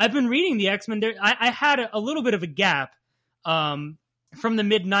 I've been reading the X-Men. I had a little bit of a gap from the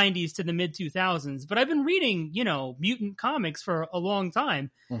mid 90s to the mid 2000s, but I've been reading, mutant comics for a long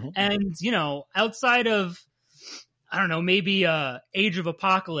time. Mm-hmm. And, outside of, I don't know, maybe Age of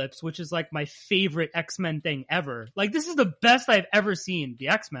Apocalypse, which is like my favorite X-Men thing ever. Like this is the best I've ever seen the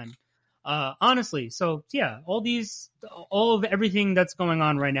X-Men. Honestly. So yeah, all of everything that's going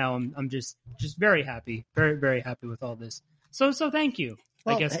on right now, I'm just very happy, very, very happy with all this. So thank you.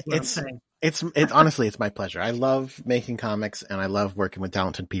 Well, I guess is what I'm saying. It's honestly, it's my pleasure. I love making comics and I love working with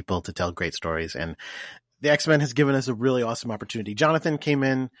talented people to tell great stories. And the X-Men has given us a really awesome opportunity. Jonathan came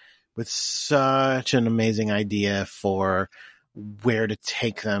in with such an amazing idea for where to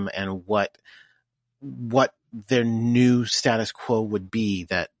take them and what their new status quo would be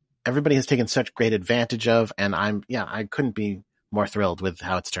that everybody has taken such great advantage of, and I couldn't be more thrilled with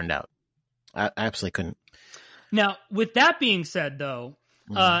how it's turned out. I absolutely couldn't. Now, with that being said, though,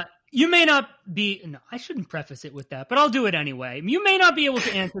 you may not be. No, I shouldn't preface it with that, but I'll do it anyway. You may not be able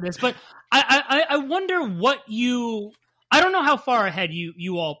to answer this, but I wonder what you. I don't know how far ahead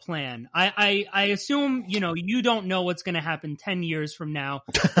you all plan. I assume you don't know what's going to happen 10 years from now.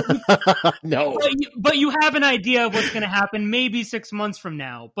 No, but you have an idea of what's going to happen maybe 6 months from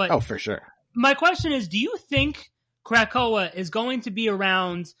now. But for sure. My question is, do you think Krakoa is going to be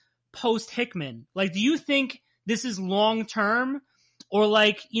around post Hickman? Like, do you think this is long term, or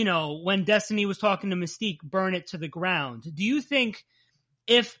like when Destiny was talking to Mystique, burn it to the ground? Do you think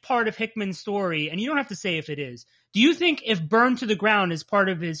if part of Hickman's story, and you don't have to say if it is, do you think if Burn to the Ground is part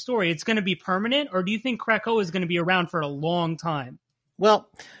of his story, it's going to be permanent, or do you think Krakoa is going to be around for a long time? Well,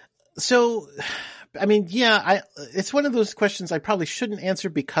 so, I mean, it's one of those questions I probably shouldn't answer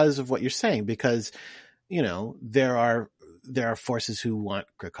because of what you're saying, because, there are forces who want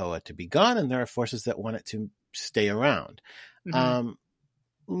Krakoa to be gone, and there are forces that want it to stay around. Mm-hmm.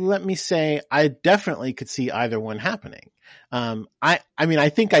 Let me say, I definitely could see either one happening. I mean, I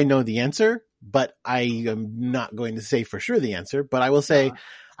think I know the answer, but I am not going to say for sure the answer, but I will say,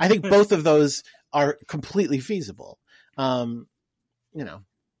 I think both of those are completely feasible. You know,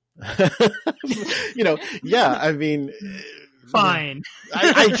 yeah, I mean, fine.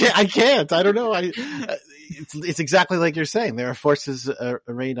 I can't. I don't know. It's exactly like you're saying. There are forces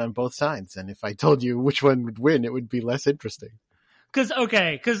arrayed on both sides, and if I told you which one would win, it would be less interesting. Because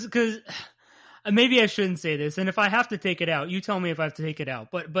maybe I shouldn't say this, and if I have to take it out, you tell me if I have to take it out.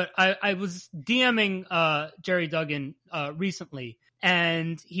 But I was DMing Jerry Duggan recently,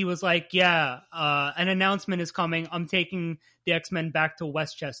 and he was like, "Yeah, an announcement is coming. I'm taking the X-Men back to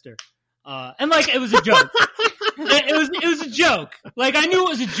Westchester," and like it was a joke. It was a joke. Like I knew it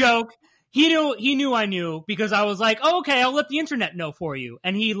was a joke. He knew I knew because I was like, oh, okay, I'll let the internet know for you.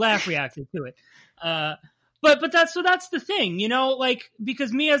 And he reacted to it. But that's the thing, you know, like,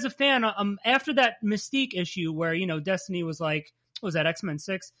 because me as a fan, after that Mystique issue where, you know, Destiny was like, what was that, X-Men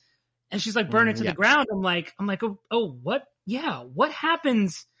 6? And she's like, burn it to the ground. I'm like, oh, what? Yeah. What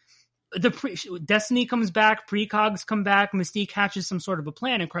happens? Destiny comes back, precogs come back, Mystique hatches some sort of a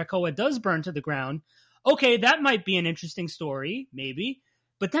plan, and Krakoa does burn to the ground. Okay, that might be an interesting story, maybe.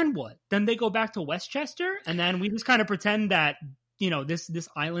 But then what? Then they go back to Westchester, and then we just kind of pretend that, you know, this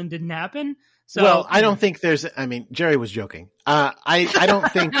island didn't happen. So, well, I don't think Jerry was joking. I don't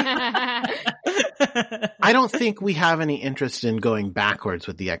think, I don't think we have any interest in going backwards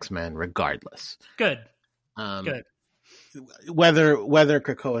with the X-Men regardless. Good. Good. Whether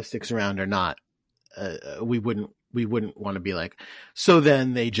Krakoa sticks around or not, we wouldn't want to be like, so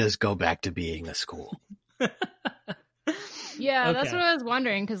then they just go back to being a school. Yeah, Okay. That's what I was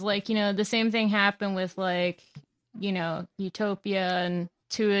wondering, because, like, you know, the same thing happened with, like, you know, Utopia and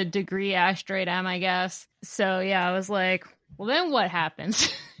to a degree Asteroid M, I guess. So, yeah, I was like, well, then what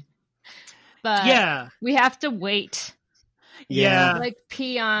happens? But Yeah. we have to wait. Yeah. Like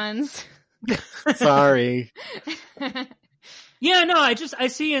peons. Sorry. Yeah, no, I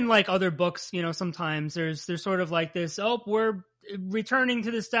see in like other books, you know, sometimes there's sort of like this, we're returning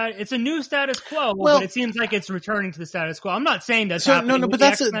to the status. It's a new status quo, but it seems like it's returning to the status quo. I'm not saying that's happening. No, but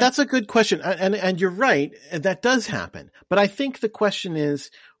that's a good question. And you're right. That does happen. But I think the question is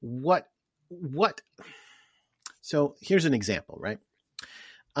what, so here's an example, right?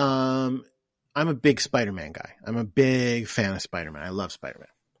 I'm a big Spider-Man guy. I'm a big fan of Spider-Man. I love Spider-Man.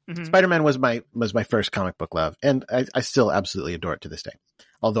 Mm-hmm. Spider-Man was my first comic book love, and I still absolutely adore it to this day.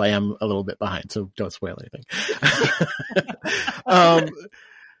 Although I am a little bit behind, so don't spoil anything.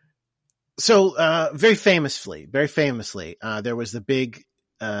 Very famously, there was the big,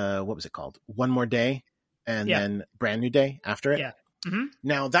 what was it called? One More Day, and then Brand New Day after it. Yeah. Mm-hmm.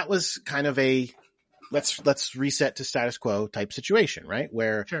 Now that was kind of a let's reset to status quo type situation, right?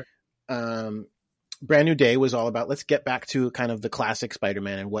 Where, sure. Brand New Day was all about, let's get back to kind of the classic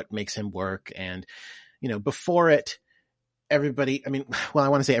Spider-Man and what makes him work. And, you know, before it, I want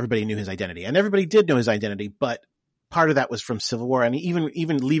to say everybody knew his identity, and everybody did know his identity, but part of that was from Civil War, and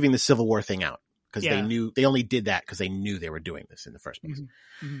even leaving the Civil War thing out, because they only did that because they knew they were doing this in the first place.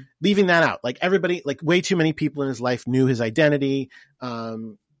 Mm-hmm. Mm-hmm. Leaving that out, like everybody, like way too many people in his life knew his identity.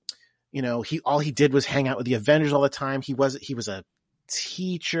 You know, all he did was hang out with the Avengers all the time. He was a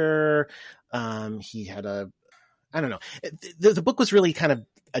teacher. He had I don't know. The book was really kind of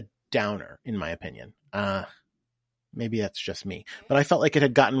a downer, in my opinion. Maybe that's just me, but I felt like it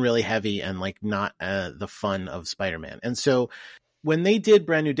had gotten really heavy and like not the fun of Spider-Man. And so when they did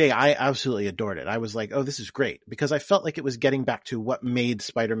Brand New Day, I absolutely adored it. I was like, oh, this is great, because I felt like it was getting back to what made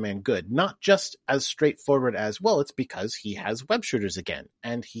Spider-Man good. Not just as straightforward as, well, it's because he has web shooters again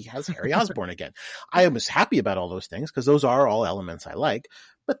and he has Harry Osborn again. I was happy about all those things because those are all elements I like,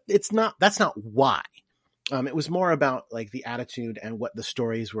 but that's not why. It was more about like the attitude and what the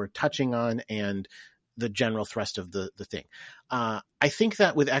stories were touching on and the general thrust of the thing. I think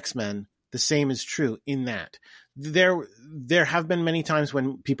that with X-Men, the same is true in that there have been many times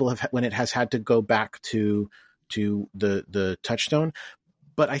when when it has had to go back to the touchstone.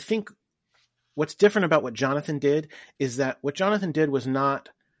 But I think what's different about what Jonathan did is that what Jonathan did was not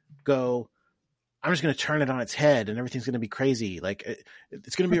go, I'm just going to turn it on its head and everything's going to be crazy. Like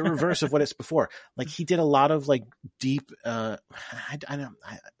it's going to be a reverse of what it's before. Like he did a lot of like deep, I'm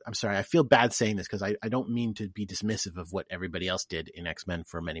sorry. I feel bad saying this because I don't mean to be dismissive of what everybody else did in X-Men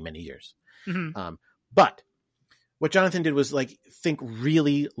for many, many years. Mm-hmm. But what Jonathan did was like think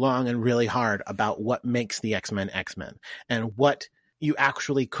really long and really hard about what makes the X-Men X-Men and what you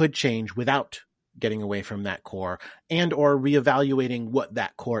actually could change without getting away from that core and or reevaluating what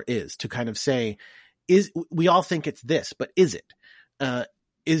that core is, to kind of say, we all think it's this, but is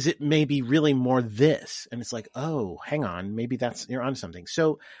it maybe really more this? And it's like, oh, hang on, maybe you're on something.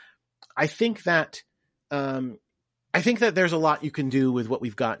 So I think that there's a lot you can do with what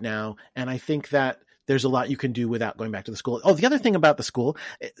we've got now, and I think that there's a lot you can do without going back to the school. Oh, the other thing about the school,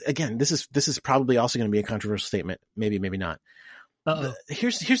 again, this is probably also going to be a controversial statement. Maybe not.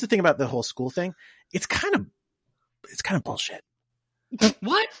 Here's the thing about the whole school thing. It's kind of bullshit.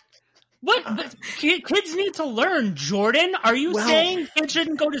 What? What? Kids need to learn, Jordan. Are you saying kids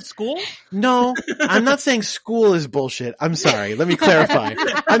shouldn't go to school? No, I'm not saying school is bullshit. I'm sorry. Let me clarify.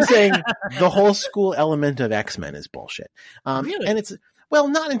 I'm saying the whole school element of X-Men is bullshit. Really? And it's, well,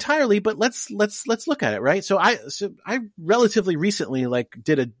 not entirely, but let's look at it, right? So I relatively recently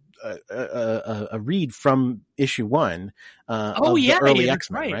did a read from issue 1 of the early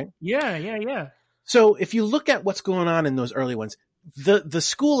X-Men, right? Yeah. So if you look at what's going on in those early ones, the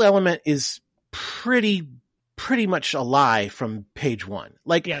school element is pretty much a lie from page 1.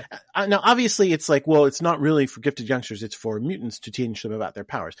 Now obviously it's it's not really for gifted youngsters. It's for mutants to teach them about their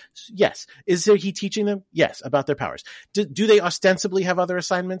powers. Yes. Is he teaching them? Yes. About their powers. Do they ostensibly have other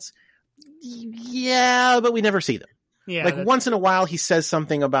assignments? Yeah, but we never see them. Yeah. Once in a while he says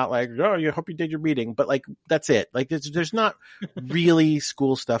something about oh, you hope you did your reading, but that's it. There's not really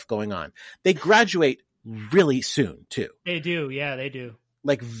school stuff going on. They graduate really soon too. They do. Yeah, they do.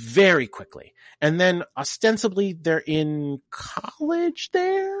 Very quickly. And then ostensibly they're in college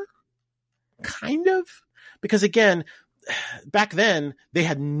there. Kind of. Because again, back then they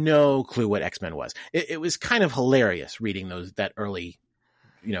had no clue what X-Men was. It was kind of hilarious reading that early,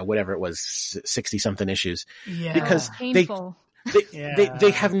 whatever it was, 60 something issues. Yeah. Because painful.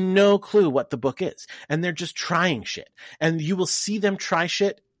 They have no clue what the book is. And they're just trying shit. And you will see them try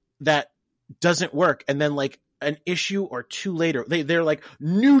shit that doesn't work, and then an issue or 2 later they're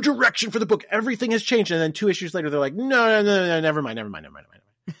new direction for the book, everything has changed, and then 2 issues later they're no, never mind.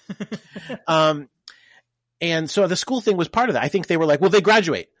 And so the school thing was part of that. I think they were well, they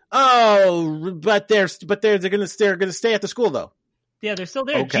graduate, but they're gonna stay at the school though. Yeah, they're still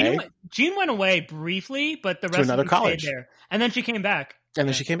there. Okay. Jean went away briefly, but the rest to another of them college stayed there, and then she came back.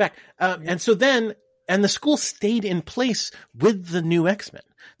 And so then the school stayed in place with the new X-Men.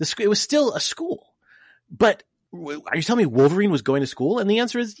 It was still a school, but are you telling me Wolverine was going to school? And the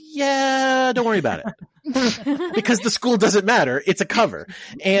answer is, yeah, don't worry about it. Because the school doesn't matter. It's a cover.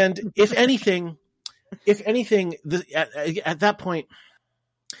 And if anything, at that point,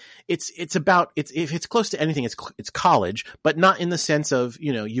 if it's close to anything, it's college, but not in the sense of,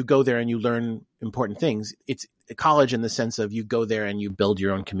 you go there and you learn important things. It's college in the sense of you go there and you build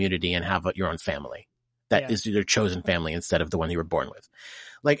your own community and have your own family. That is your chosen family instead of the one you were born with.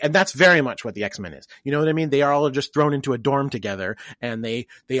 And that's very much what the X-Men is. You know what I mean? They are all just thrown into a dorm together, and they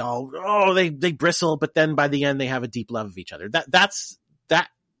bristle, but then by the end they have a deep love of each other. That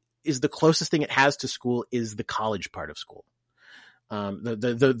is the closest thing it has to school, is the college part of school.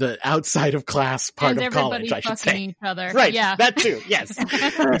 The outside of class part of college, I should say. Each other. Right. Yeah. That too. Yes.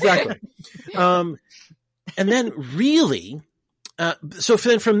 Exactly. And then really, so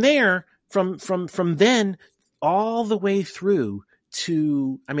then from there, from then all the way through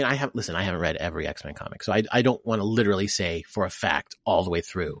to, I haven't read every X-Men comic, so I don't want to literally say for a fact all the way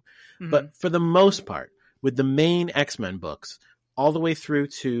through, but for the most part, with the main X-Men books, all the way through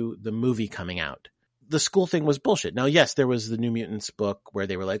to the movie coming out, the school thing was bullshit. Now, yes, there was the New Mutants book where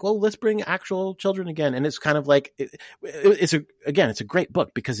they were well, let's bring actual children again. And it's kind of it's a great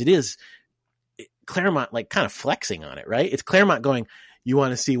book because it is Claremont kind of flexing on it, right? It's Claremont going, you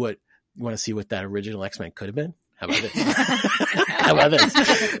want to see what that original X-Men could have been? How about this? How about this?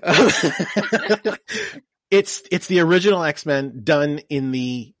 It's the original X-Men done in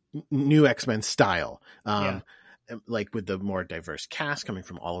the new X-Men style. With the more diverse cast coming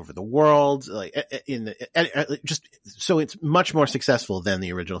from all over the world, just so it's much more successful than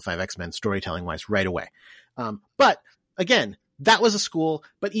the original 5 X-Men storytelling wise right away. But again, that was a school,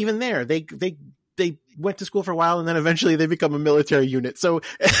 but even there, they went to school for a while and then eventually they become a military unit. So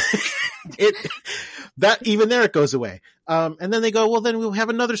even there it goes away. And then they go, well, then we'll have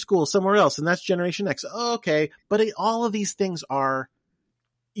another school somewhere else, and that's Generation X. Okay. But all of these things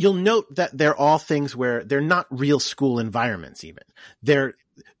you'll note that they're all things where they're not real school environments even.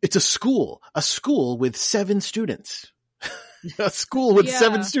 It's a school with 7 students. A school with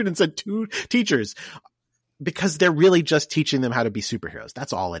 7 students and 2 teachers, because they're really just teaching them how to be superheroes.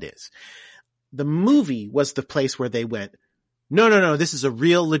 That's all it is. The movie was the place where they went, no, this is a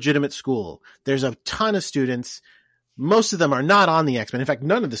real legitimate school. There's a ton of students. Most of them are not on the X-Men. In fact,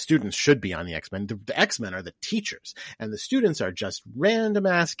 none of the students should be on the X-Men. The X-Men are the teachers, and the students are just random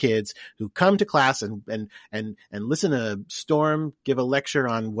ass kids who come to class and listen to Storm give a lecture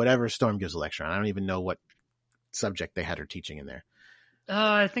on whatever Storm gives a lecture on. I don't even know what subject they had her teaching in there.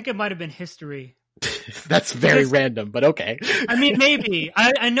 I think it might have been history. That's very random, but okay. I mean, maybe.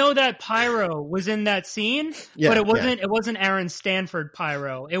 I know that Pyro was in that scene, but it wasn't Aaron Stanford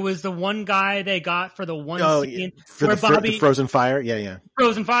Pyro. It was the one guy they got for the one scene where the Frozen Fire. Yeah.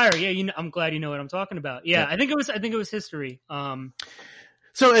 Frozen Fire. Yeah, I'm glad you know what I'm talking about. Yeah, I think it was history.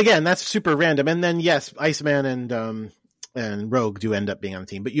 So again, that's super random. And then yes, Iceman and Rogue do end up being on the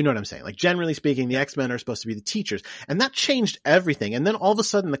team, but you know what I'm saying? Like, generally speaking, the X-Men are supposed to be the teachers, and that changed everything. And then all of a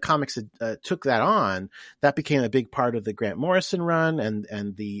sudden the comics took that on. That became a big part of the Grant Morrison run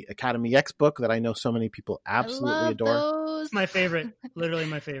and the Academy X book that I know so many people absolutely adore. Those. My favorite, literally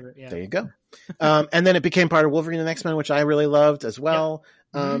my favorite. Yeah. There you go. And then it became part of Wolverine and X-Men, which I really loved as well.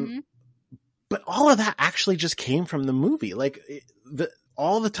 Yep. But all of that actually just came from the movie. Like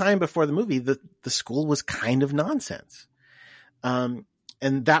all the time before the movie, the school was kind of nonsense. And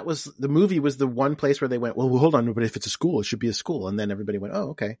the movie was the one place where they went, well, hold on, but if it's a school, it should be a school. And then everybody went, oh,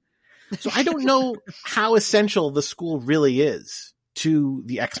 okay. So I don't know how essential the school really is to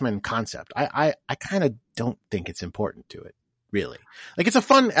the X-Men concept. I kind of don't think it's important to it, really. Like, it's a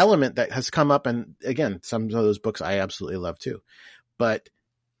fun element that has come up. And again, some of those books I absolutely love too. But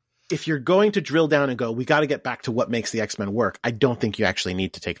if you're going to drill down and go, we got to get back to what makes the X-Men work, I don't think you actually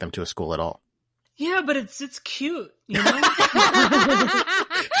need to take them to a school at all. Yeah, but it's cute, you know?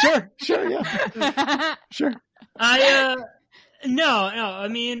 Sure, yeah. Sure. No, I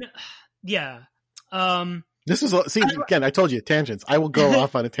mean, yeah. This is, again, I told you, tangents. I will go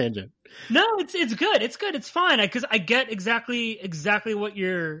off on a tangent. No, it's good. It's good. It's fine. Because I get exactly what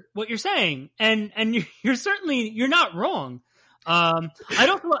you're saying. And you're not wrong.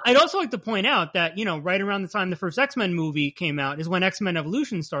 I'd also like to point out that, you know, right around the time the first X-Men movie came out is when X-Men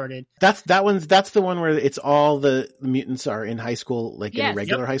Evolution started. That's the one where it's all the mutants are in high school, like in a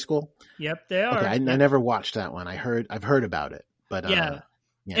regular high school. Yep, they are. Okay, I never watched that one. I've heard about it, but yeah.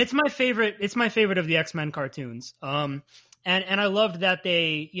 It's my favorite. It's my favorite of the X-Men cartoons. And I loved that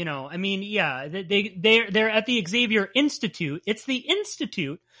they, you know, I mean, yeah, they're at the Xavier Institute. It's the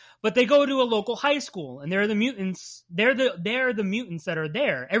Institute. But they go to a local high school, and they're the mutants. They're the mutants that are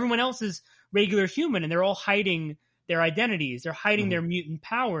there. Everyone else is regular human, and they're all hiding their identities. They're hiding their mutant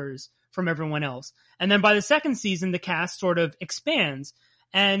powers from everyone else. And then by the second season, the cast sort of expands.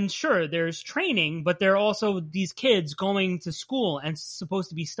 And sure, there's training, but there are also these kids going to school and supposed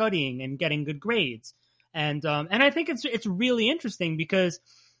to be studying and getting good grades. And I think it's really interesting because,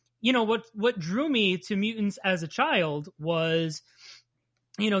 you know, what drew me to mutants as a child was,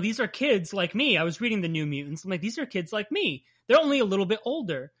 you know, these are kids like me. I was reading the New Mutants. I'm like, these are kids like me. They're only a little bit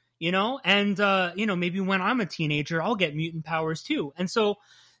older, you know, and, you know, maybe when I'm a teenager, I'll get mutant powers too. And so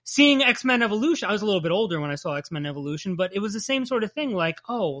seeing X-Men Evolution, I was a little bit older when I saw X-Men Evolution, but it was the same sort of thing. Like,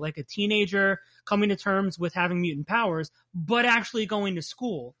 oh, like a teenager coming to terms with having mutant powers, but actually going to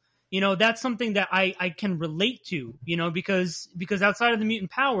school. You know, that's something that I can relate to, you know, because outside of the mutant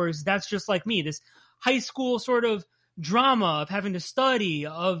powers, that's just like me, this high school sort of drama of having to study,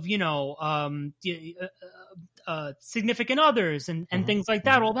 of, you know, significant others and things like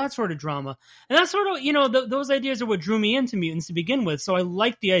that, all that sort of drama. And that's sort of, you know, those ideas are what drew me into mutants to begin with. So I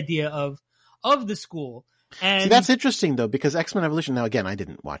like the idea of the school. And see, that's interesting though, because X-Men Evolution, now again, I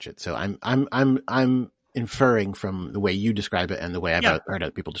didn't watch it. So I'm inferring from the way you describe it and the way I've heard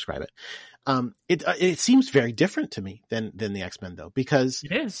other people describe it. It seems very different to me than the X-Men though, because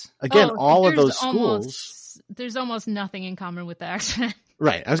it is, again, all of those schools, there's almost nothing in common with the X-Men.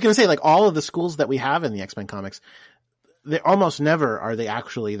 Right. I was going to say, like, all of the schools that we have in the X-Men comics, they almost never are they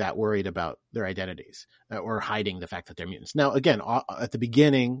actually that worried about their identities or hiding the fact that they're mutants. Now, again, at the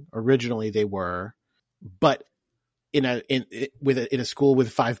beginning, originally they were, but in a school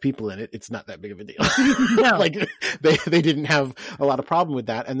with 5 people in it, it's not that big of a deal. No. Like they didn't have a lot of problem with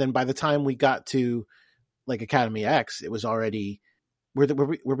that. And then by the time we got to like Academy X, it was already we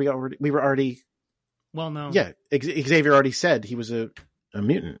were already. Well, no. Yeah, Xavier already said he was a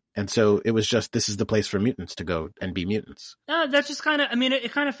mutant, and so it was just, this is the place for mutants to go and be mutants. That's just kind of, I mean,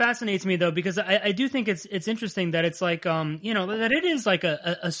 it kind of fascinates me though, because I do think it's interesting that it's like, you know, that it is like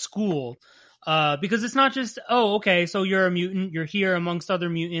a school, because it's not just, oh, okay, so you're a mutant, you're here amongst other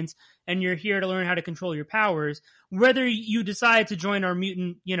mutants, and you're here to learn how to control your powers. Whether you decide to join our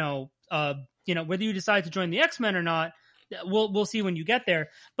mutant, whether you decide to join the X-Men or not, we'll see when you get there.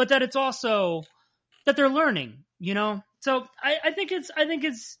 But that it's also that they're learning, you know? So I think it's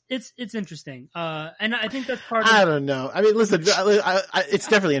interesting. And I think that's part of, I don't know. I mean, listen, it's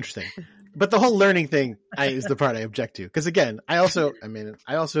definitely interesting, but the whole learning thing is the part I object to. Cause again, I also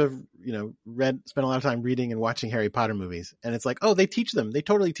have, you know, spent a lot of time reading and watching Harry Potter movies, and it's like, oh, they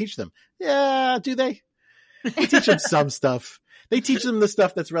totally teach them. Yeah. Do they? They teach them some stuff. They teach them the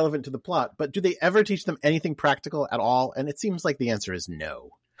stuff that's relevant to the plot, but do they ever teach them anything practical at all? And it seems like the answer is no.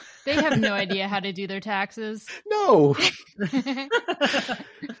 They have no idea how to do their taxes. No.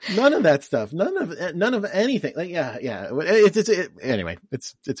 None of that stuff. None of anything. Like, yeah. Anyway,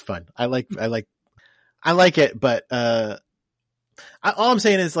 it's fun. I like it, but all I'm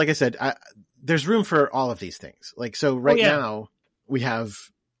saying is, like I said, there's room for all of these things. Like, so now we have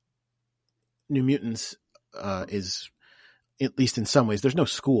New Mutants is, at least in some ways, there's no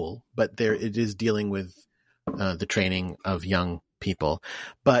school, but it is dealing with the training of young people.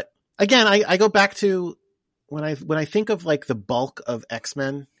 But again, I go back to when I think of like the bulk of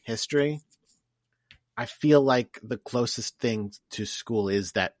X-Men history, I feel like the closest thing to school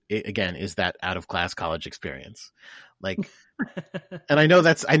is that out of class college experience. Like, and I know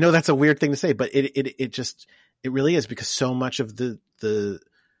that's a weird thing to say, but it really is, because so much of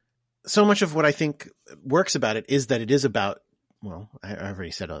so much of what I think works about it is that it is about, well, I already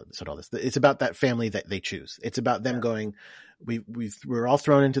said all this. It's about that family that they choose. It's about them going, we're all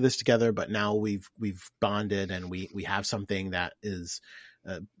thrown into this together, but now we've bonded, and we have something that is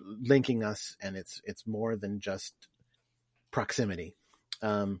linking us, and it's more than just proximity.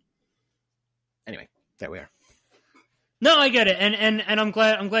 Anyway, there we are. No, I get it, and I'm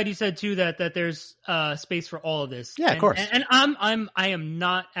glad you said too that there's space for all of this. Yeah, of course. And I am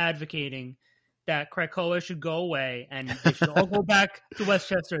not advocating that Krakoa should go away and they should all go back to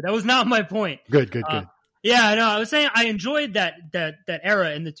Westchester. That was not my point. Good. Yeah, no, I was saying I enjoyed that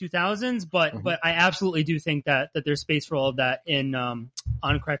era in the 2000s, but I absolutely do think that there's space for all of that in on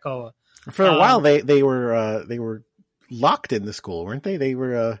Krakoa. For a while, they were locked in the school, weren't they? They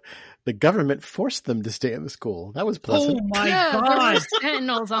were the government forced them to stay in the school. That was pleasant. Oh my God! God!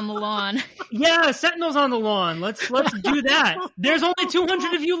 Sentinels on the lawn. Yeah, Sentinels on the lawn. Let's do that. There's only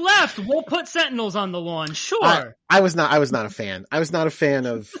 200 of you left. We'll put Sentinels on the lawn. Sure. I was not a fan. I was not a fan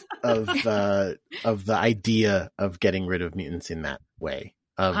of the idea of getting rid of mutants in that way,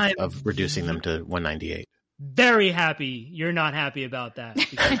 of reducing them to 198. Very happy you're not happy about that.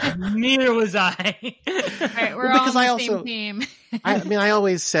 Neither was I. All right, we're all on the same team. I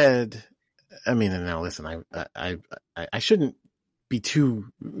always said, and now listen, I shouldn't be too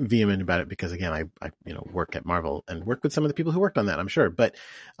vehement about it, because again, I work at Marvel and work with some of the people who worked on that, I'm sure, but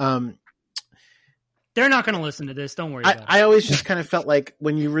they're not going to listen to this. Don't worry about it. I always just kind of felt like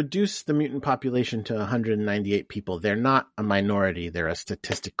when you reduce the mutant population to 198 people, they're not a minority. They're a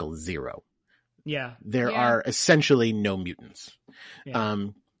statistical zero. Yeah. There are essentially no mutants. Yeah.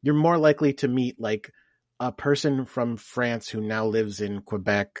 You're more likely to meet like a person from France who now lives in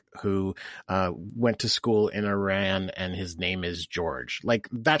Quebec, who went to school in Iran, and his name is George. Like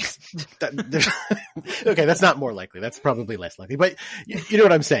that's okay. That's not more likely. That's probably less likely, but you know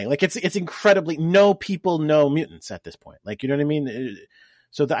what I'm saying? Like it's incredibly, no people know mutants at this point. Like, you know what I mean?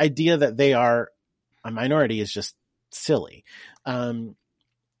 So the idea that they are a minority is just silly.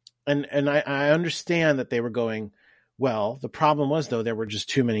 And I understand that they were going, well, the problem was, though, there were just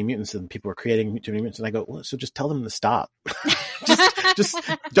too many mutants and people were creating too many mutants. And I go, well, so just tell them to stop. just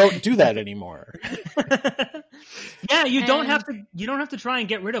don't do that anymore. Yeah, you don't have to try and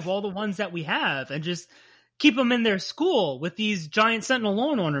get rid of all the ones that we have and just keep them in their school with these giant Sentinel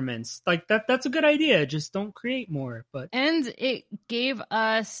lawn ornaments. Like that's a good idea. Just don't create more. And it gave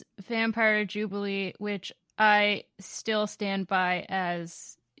us Vampire Jubilee, which I still stand by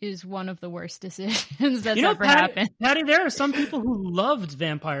as is one of the worst decisions that's ever happened. Patty, there are some people who loved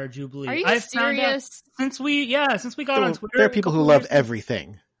Vampire Jubilee. Are you serious? Since we got on Twitter, there are people who love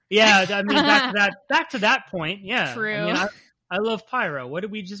everything. Yeah, I mean, back to that point. Yeah, true. I mean, I love Pyro. What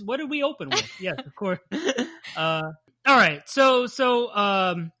did we open with? Yes, of course. All right, so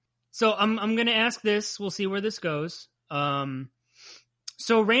I'm gonna ask this. We'll see where this goes.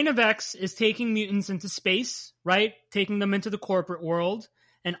 So Reign of X is taking mutants into space, right? Taking them into the corporate world.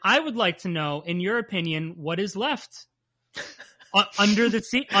 And I would like to know, in your opinion, what is left under the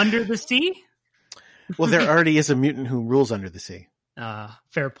sea? Under the sea? Well, there already is a mutant who rules under the sea.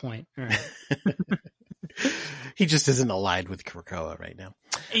 Fair point. All right. He just isn't allied with Krakoa right now.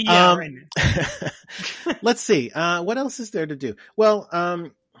 Yeah, right now. Let's see. What else is there to do? Well,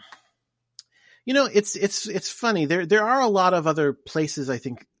 it's funny. There are a lot of other places I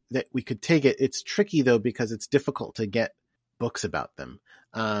think that we could take it. It's tricky though, because it's difficult to get books about them.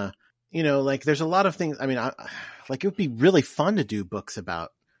 Like there's a lot of things. I mean, like it would be really fun to do books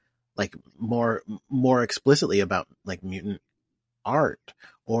about like more explicitly about like mutant art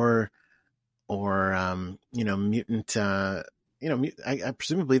or mutant, I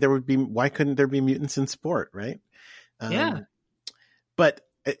presumably there would be, why couldn't there be mutants in sport? Right. Yeah. But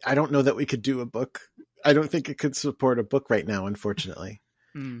I don't know that we could do a book I don't think it could support a book right now, unfortunately.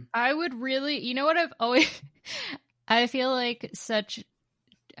 I would really, you know what I've always, I feel like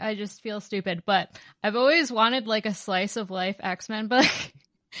I just feel stupid, but I've always wanted like a slice of life X-Men book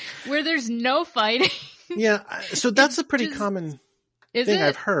where there's no fighting. Yeah. So that's a pretty common thing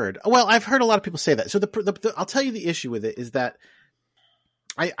I've heard. Well, I've heard a lot of people say that. So I'll tell you the issue with it is that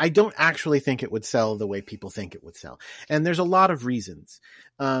I don't actually think it would sell the way people think it would sell. And there's a lot of reasons.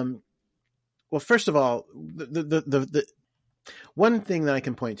 Well, first of all, the one thing that I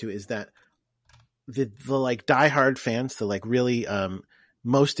can point to is that the like diehard fans, the like really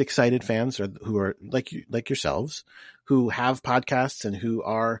most excited fans who are like yourselves, who have podcasts and who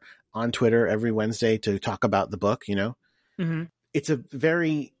are on Twitter every Wednesday to talk about the book, you know, it's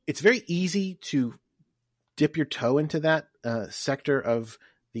very easy to dip your toe into that sector of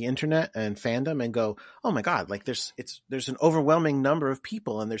the internet and fandom and go, oh my God, like there's an overwhelming number of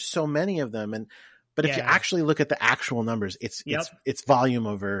people and there's so many of them. But if you actually look at the actual numbers, it's volume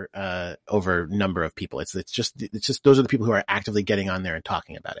over number of people. It's just those are the people who are actively getting on there and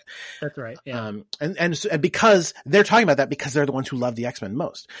talking about it. That's right. Yeah. And because they're talking about that because they're the ones who love the X-Men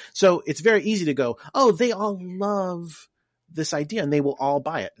most. So it's very easy to go, oh, they all love this idea and they will all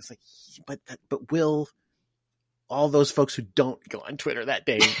buy it. It's like, but will all those folks who don't go on Twitter that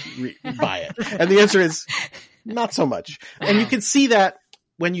day buy it? And the answer is not so much. And you can see that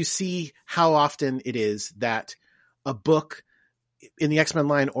when you see how often it is that a book in the X-Men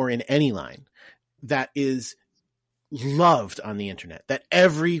line or in any line that is loved on the internet, that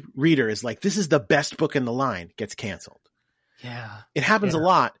every reader is like, this is the best book in the line, gets canceled. Yeah. It happens a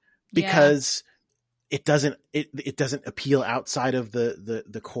lot because it doesn't appeal outside of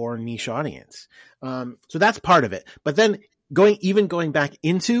the core niche audience. So that's part of it. But then going back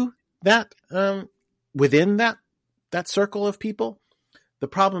into that, within that circle of people, the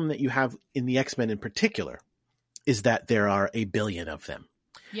problem that you have in the X-Men in particular is that there are a billion of them.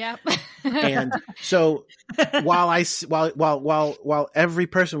 Yep. And so while every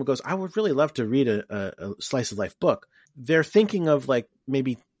person goes, I would really love to read a slice of life book, they're thinking of like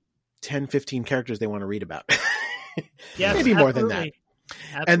maybe 10, 15 characters they want to read about. Yes, maybe more than that.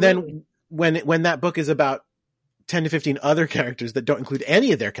 Absolutely. And then when that book is about 10 to 15 other characters that don't include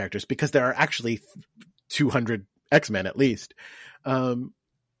any of their characters, because there are actually 200 X-Men at least,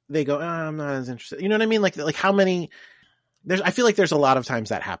 they go, oh, I'm not as interested. You know what I mean? Like how many I feel like there's a lot of times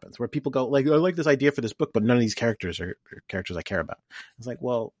that happens where people go like, I like this idea for this book, but none of these characters are characters I care about. It's like,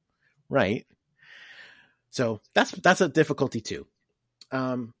 well, right. So that's a difficulty too.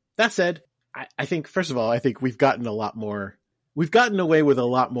 That said, I think, first of all, I think we've gotten away with a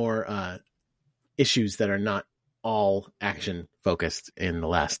lot more issues that are not all action focused in the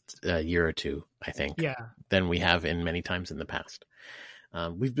last year or two, I think, than we have in many times in the past.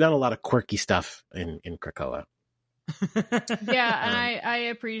 We've done a lot of quirky stuff in Krakoa. Yeah, and I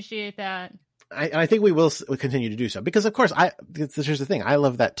appreciate that. I think we will continue to do so because, of course, here's the thing. I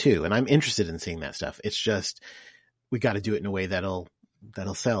love that too, and I'm interested in seeing that stuff. It's just we got to do it in a way that'll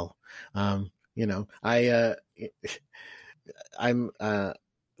sell. You know, I'm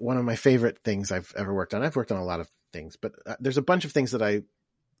one of my favorite things I've ever worked on. I've worked on a lot of things, but there's a bunch of things that I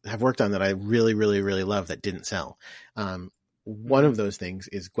have worked on that I really, really, really love that didn't sell. One of those things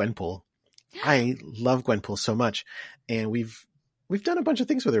is Gwenpool. I love Gwenpool so much, and we've done a bunch of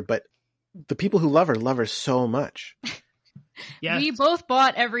things with her, but the people who love her so much. Yes. We both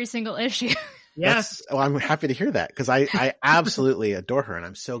bought every single issue. Yes. I'm happy to hear that because I absolutely adore her, and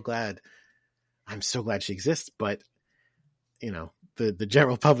I'm so glad she exists. But you know, the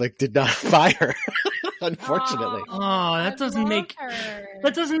general public did not buy her, unfortunately. Oh, that doesn't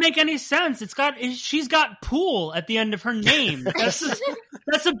make any sense. She's got pool at the end of her name.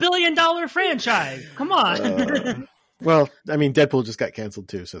 That's $1 billion franchise. Come on. Well, I mean, Deadpool just got canceled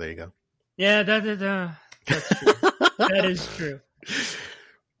too, so there you go. Yeah, that's true. That is true.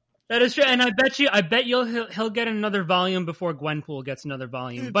 That is true, and I bet he'll get another volume before Gwenpool gets another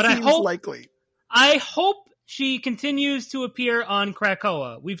volume. But likely. I hope she continues to appear on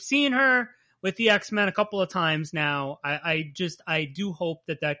Krakoa. We've seen her with the X-Men a couple of times now. I do hope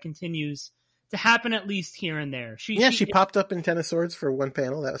that continues to happen at least here and there. She popped up in Ten of Swords for one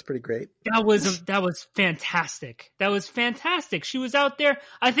panel. That was pretty great. That was fantastic. That was fantastic. She was out there.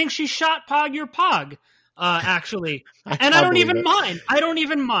 I think she shot Pog your Pog. Actually, and I don't even mind. I don't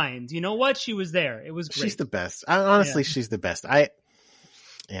even mind. You know what? She was there. It was great. She's the best. Honestly, she's the best. I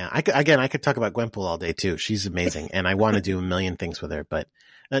could talk about Gwenpool all day too. She's amazing, and I want to do a million things with her. But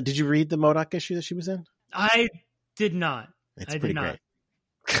did you read the MODOK issue that she was in? I did not. It's pretty great.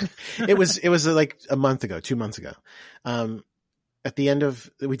 It was like a month ago, 2 months ago. at the end of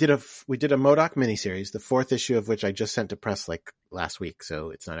we did a MODOK miniseries, the 4th issue of which I just sent to press like last week, so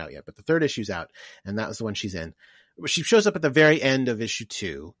it's not out yet. But the 3rd issue's out, and that was the one she's in. She shows up at the very end of issue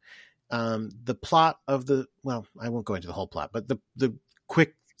 2. The plot of I won't go into the whole plot, but the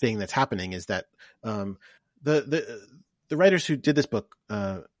quick thing that's happening is that the writers who did this book,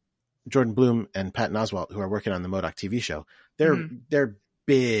 Jordan Bloom and Patton Oswalt, who are working on the MODOK TV show, they're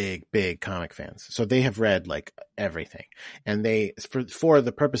big comic fans. So they have read like everything. And they, for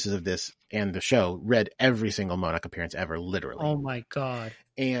the purposes of this and the show, read every single MODOK appearance ever, literally. Oh my God.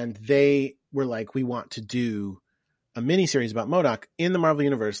 And they were like, we want to do a miniseries about MODOK in the Marvel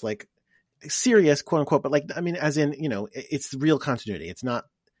Universe, like serious, quote unquote, but like, I mean, as in, it's real continuity. It's not,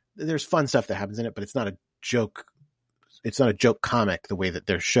 there's fun stuff that happens in it, but it's not a joke. It's not a joke comic the way that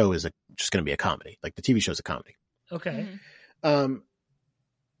their show is just going to be a comedy. Like the TV show is a comedy. Okay.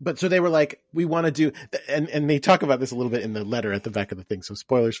 But so they were like, we want to do, and they talk about this a little bit in the letter at the back of the thing. So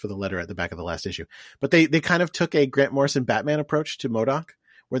spoilers for the letter at the back of the last issue. But they kind of took a Grant Morrison Batman approach to MODOK,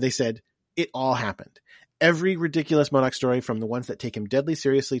 where they said, it all happened. Every ridiculous MODOK story, from the ones that take him deadly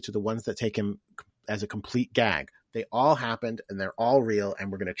seriously to the ones that take him as a complete gag, they all happened and they're all real,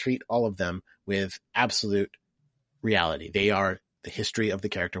 and we're going to treat all of them with absolute reality. They are the history of the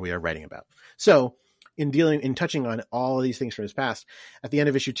character we are writing about. So in touching on all of these things from his past, at the end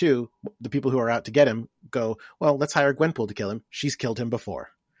of issue 2, the people who are out to get him go, well, let's hire Gwenpool to kill him. She's killed him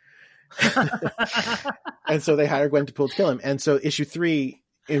before. And so they hire Gwenpool to kill him. And so issue 3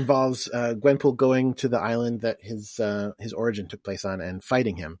 involves Gwenpool going to the island that his origin took place on and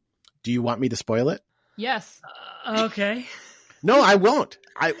fighting him. Do you want me to spoil it? Yes. Okay. No, I won't.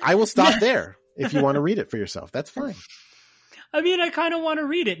 I will stop there if you want to read it for yourself. That's fine. I mean, I kind of want to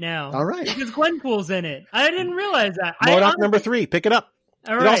read it now. All right. Because Gwenpool's in it. I didn't realize that. MODOK number 3. Pick it up.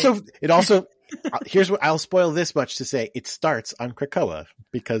 All right. It also here's what I'll spoil this much to say. It starts on Krakoa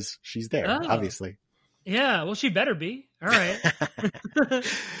because she's there, obviously. Yeah, well, she better be. All right.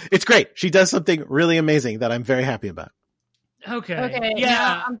 It's great. She does something really amazing that I'm very happy about. Okay. Yeah.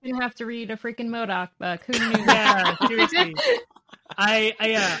 Now I'm going to have to read a freaking MODOK book. Who knew? Yeah, seriously.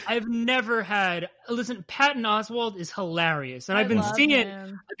 I've never had. Listen, Patton Oswalt is hilarious, and I've been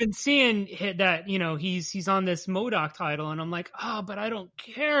seeing that he's on this MODOK title, and I'm like, but I don't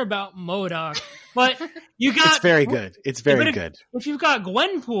care about MODOK. But you got it's very good. It's very good. If you've got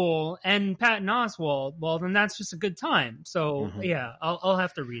Gwenpool and Patton Oswalt, well, then that's just a good time. So yeah, I'll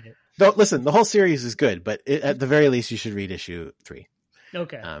have to read it. Though, listen, the whole series is good, but at the very least, you should read issue 3.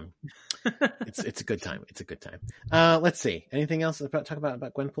 Okay. It's a good time. It's a good time. Let's see. Anything else to talk about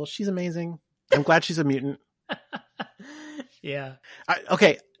Gwenpool? She's amazing. I'm glad she's a mutant. Yeah.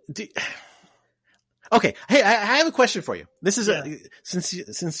 Okay. Okay. Hey, I have a question for you. This is since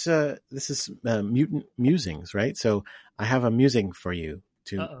this is mutant musings, right? So I have a musing for you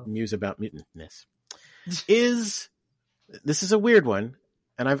to muse about mutantness. This is a weird one,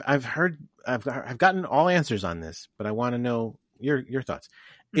 and I've gotten all answers on this, but I want to know your thoughts.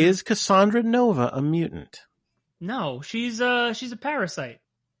 Is Cassandra Nova a mutant? No, she's a parasite.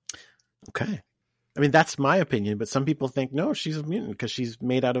 Okay. I mean, that's my opinion, but some people think, no, she's a mutant because she's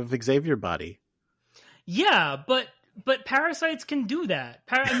made out of Xavier body. Yeah, but parasites can do that.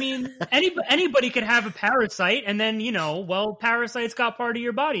 I mean, anybody could have a parasite, and then, parasites got part of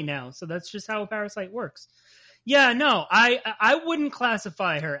your body now. So that's just how a parasite works. Yeah, no, I wouldn't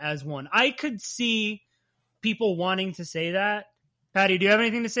classify her as one. I could see people wanting to say that. Patty, do you have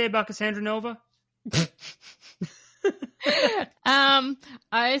anything to say about Cassandra Nova?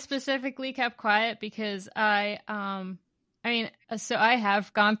 I specifically kept quiet because I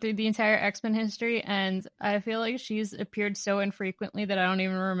have gone through the entire X-Men history, and I feel like she's appeared so infrequently that I don't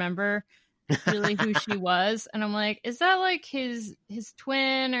even remember really who she was. And I'm like, is that like his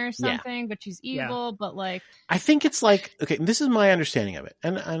twin or something? Yeah. But she's evil, but like, I think it's like, okay, this is my understanding of it.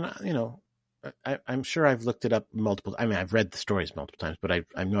 And I'm sure I've looked it up I've read the stories multiple times, but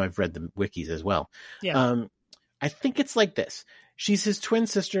I know I've read the wikis as well. Yeah. I think it's like this. She's his twin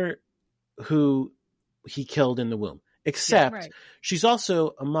sister who he killed in the womb, except she's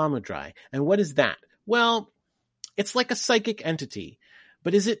also a Mamadrai. And what is that? Well, it's like a psychic entity,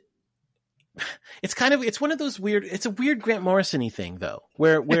 but is it, it's one of those weird, it's a weird Grant Morrison-y thing though,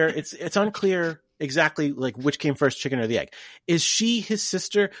 where it's unclear exactly like which came first, chicken or the egg. Is she his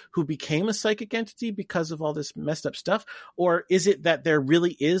sister who became a psychic entity because of all this messed up stuff? Or is it that there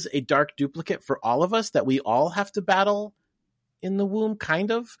really is a dark duplicate for all of us that we all have to battle in the womb,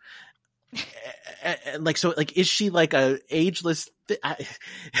 kind of? Like, so like, is she like a ageless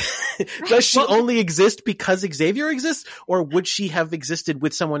does she only exist because Xavier exists, or would she have existed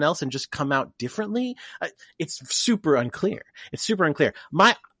with someone else and just come out differently? It's super unclear.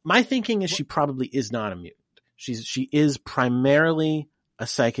 My thinking is she probably is not a mutant. She is primarily a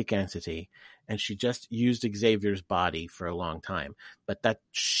psychic entity, and she just used Xavier's body for a long time, but that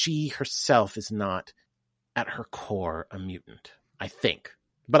she herself is not at her core a mutant, I think.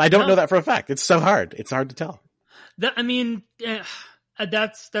 But I don't know that for a fact. It's so hard. It's hard to tell. That's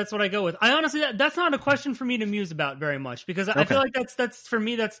what I go with. I honestly, that's not a question for me to muse about very much, because I feel like that's for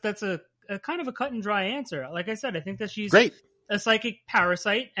me, that's a kind of a cut and dry answer. Like I said, I think that she's great. A psychic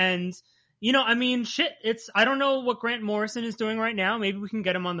parasite, and I don't know what Grant Morrison is doing right now. Maybe we can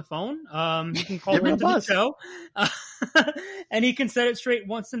get him on the phone. He can call into the show, and he can set it straight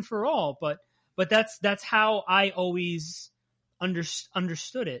once and for all. But that's how I always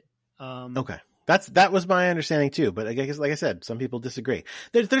understood it. Okay. That was my understanding too, but I guess, like I said, some people disagree.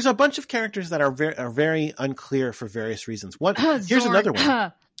 There's a bunch of characters that are very unclear for various reasons. Here's another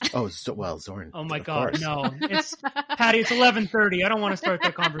one. Zorn. Oh my God, no! It's Patty. It's 11:30. I don't want to start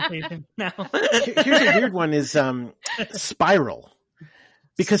that conversation now. Here's a weird one: is Spiral.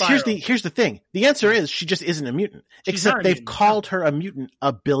 Because here's the thing. The answer is she just isn't a mutant. Except they've called her a mutant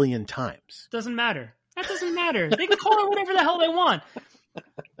a billion times. Doesn't matter. That doesn't matter. They can call her whatever the hell they want.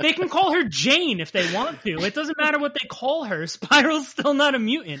 They can call her Jane if they want to. It doesn't matter what they call her. Spiral's still not a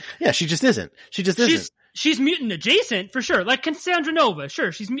mutant. Yeah, she just isn't. She's mutant adjacent for sure. Like Cassandra Nova,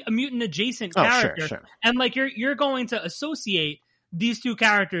 sure, she's a mutant adjacent character. Sure. And like you're going to associate these two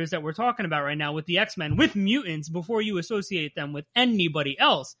characters that we're talking about right now with the X-Men with mutants before you associate them with anybody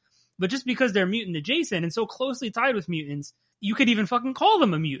else. But just because they're mutant adjacent and so closely tied with mutants, you could even fucking call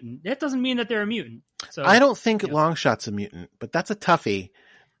them a mutant. That doesn't mean that they're a mutant. So I don't think Longshot's a mutant, but that's a toughie.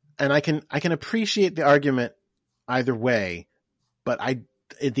 And I can appreciate the argument either way, but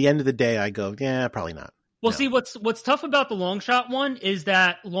at the end of the day, I go, yeah, probably not. Well, see, what's tough about the Longshot one is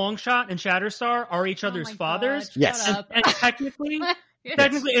that Longshot and Shatterstar are each other's fathers. God, yes, and technically,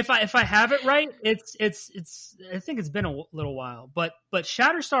 if I have it right, it's I think it's been a little while, but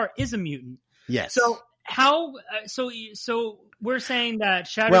Shatterstar is a mutant. Yes. So how? So we're saying that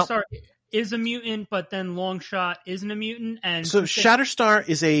Shatterstar is a mutant, but then Longshot isn't a mutant, and so Shatterstar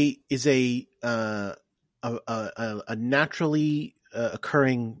is a naturally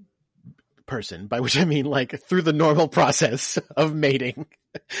occurring person, by which I mean like through the normal process of mating.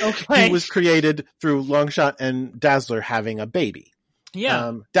 Okay. He was created through Longshot and Dazzler having a baby.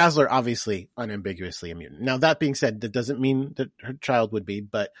 Yeah. Dazzler obviously unambiguously a mutant. Now that being said, that doesn't mean that her child would be,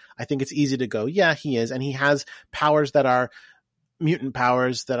 but I think it's easy to go, yeah, he is, and he has powers that are mutant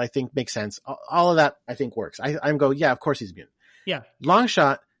powers that I think make sense. All of that I think works. I'm go, yeah, of course he's a mutant. Yeah.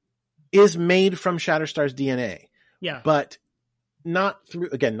 Longshot is made from Shatterstar's DNA. Yeah. But not through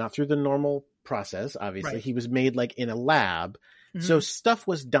the normal process, obviously. Right. He was made like in a lab. Mm-hmm. So stuff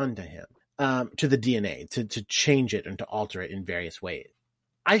was done to him, to the DNA, to change it and to alter it in various ways.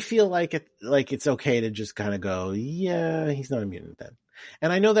 I feel like it's okay to just kind of go, yeah, he's not a mutant then.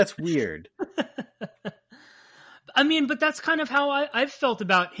 And I know that's weird. I mean, but that's kind of how I've felt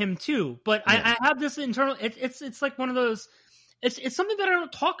about him too. But yeah. I have this internal. It's like one of those. It's something that I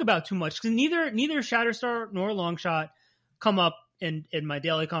don't talk about too much because neither Shatterstar nor Longshot come up in my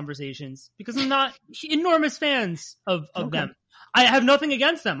daily conversations because I'm not enormous fans of them. I have nothing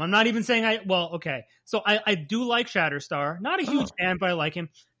against them. I'm not even saying okay. So I do like Shatterstar. Not a huge fan, but I like him.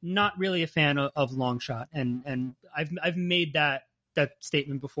 Not really a fan of Longshot, and I've made that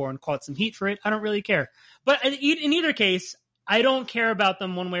statement before and caught some heat for it. I don't really care. But in either case, I don't care about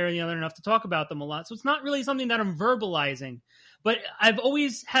them one way or the other enough to talk about them a lot. So it's not really something that I'm verbalizing. But I've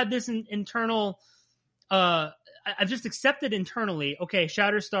always had this internal. I've just accepted internally. Okay,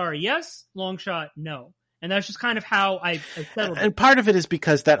 Shatterstar, yes. Longshot, no. And that's just kind of how I settled. And part of it is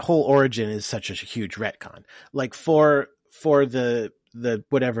because that whole origin is such a huge retcon. Like for the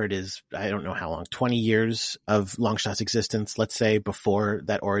whatever it is, I don't know how long, 20 years of Longshot's existence, let's say, before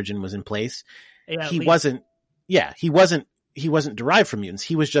that origin was in place. Yeah, he wasn't derived from mutants.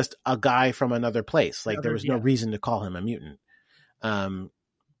 He was just a guy from another place. Like there was no reason to call him a mutant.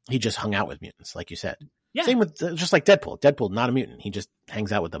 He just hung out with mutants, like you said. Yeah. Same with just like Deadpool. Deadpool, not a mutant. He just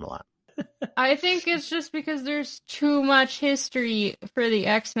hangs out with them a lot. I think it's just because there's too much history for the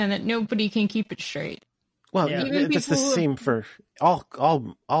X-Men that nobody can keep it straight. Well, it's the same for all.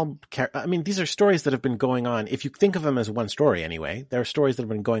 I mean, these are stories that have been going on. If you think of them as one story, anyway, there are stories that have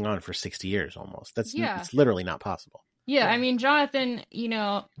been going on for 60 years almost. It's literally not possible. Yeah, I mean, Jonathan,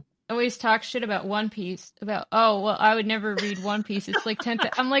 always talks shit about One Piece. About I would never read One Piece. It's like 10.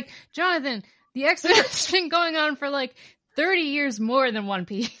 I'm like, Jonathan, the X-Men has been going on for like 30 years more than One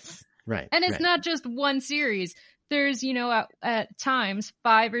Piece. Right. And it's right. not just one series. There's, at times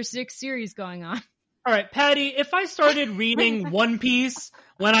 5 or 6 series going on. All right, Patty, if I started reading One Piece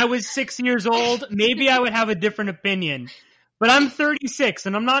when I was 6 years old, maybe I would have a different opinion. But I'm 36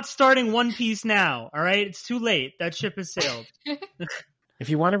 and I'm not starting One Piece now. All right. It's too late. That ship has sailed. If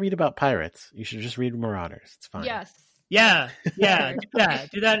you want to read about pirates, you should just read Marauders. It's fine. Yes. Yeah.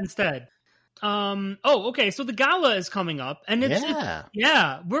 Do that instead. Okay. So the gala is coming up and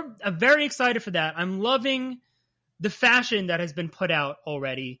we're very excited for that. I'm loving the fashion that has been put out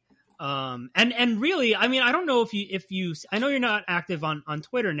already. And really, I mean, I don't know if you, I know you're not active on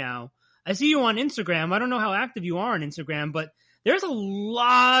Twitter now. I see you on Instagram. I don't know how active you are on Instagram, but there's a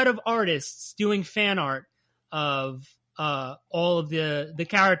lot of artists doing fan art of all of the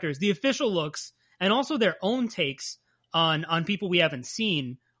characters, the official looks, and also their own takes on people we haven't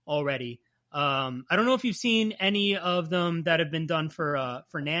seen already. I don't know if you've seen any of them that have been done for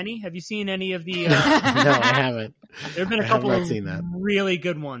Nanny. Have you seen any of the? No, I haven't. There have been a couple of really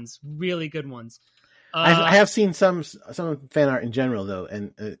good ones. I have seen some fan art in general though,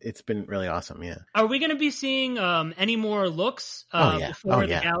 and it's been really awesome. Yeah. Are we going to be seeing any more looks before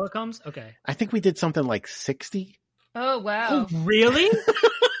the gala comes? Okay. I think we did something like 60. Oh wow! Oh, really?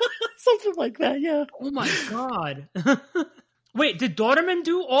 Something like that. Yeah. Oh my god. Wait, did Daughterman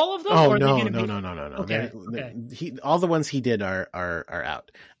do all of them? Oh, or no. Okay. All the ones he did are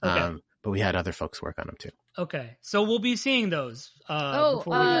out. Okay. But we had other folks work on them too. Okay, so we'll be seeing those.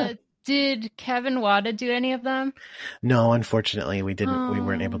 Did Kevin Wada do any of them? No, unfortunately, we didn't. We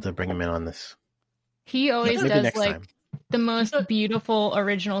weren't able to bring him in on this. He always does like time. The most beautiful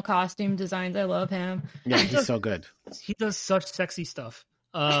original costume designs. I love him. Yeah, he's so good. He does such sexy stuff.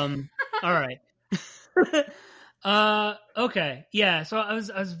 All right. Okay. Yeah. So I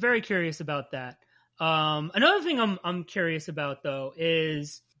was very curious about that. Another thing I'm curious about though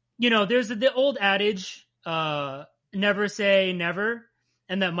is, there's the old adage, never say never,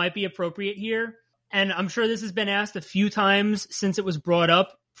 and that might be appropriate here. And I'm sure this has been asked a few times since it was brought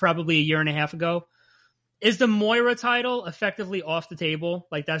up probably a year and a half ago. Is the Moira title effectively off the table?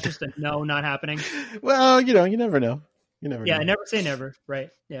 Like that's just a no, not happening. Well, you never know. You never know. Yeah, never say never, right?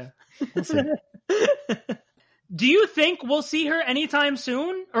 Yeah. We'll see. Do you think we'll see her anytime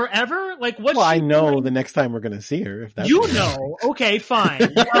soon or ever? Like what? Well, I know the next time we're going to see her. If that's okay,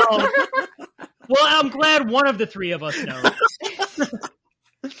 fine. Well, I'm glad one of the three of us knows.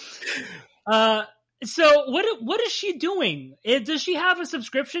 So what is she doing? Does she have a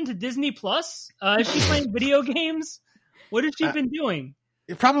subscription to Disney Plus? Is she playing video games? What has she been doing?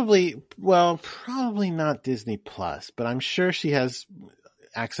 Probably not Disney Plus, but I'm sure she has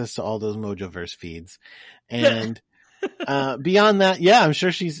access to all those Mojoverse feeds. And beyond that, yeah, I'm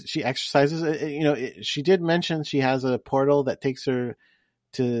sure she exercises. She did mention she has a portal that takes her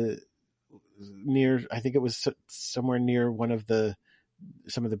to near, I think it was somewhere near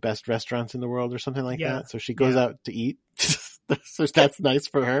some of the best restaurants in the world or something like that. So she goes out to eat. So that's nice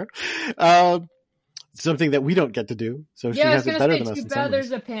for her. Something that we don't get to do. So she has it better than us. Too bad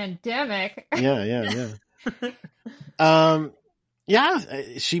there's a pandemic. Yeah.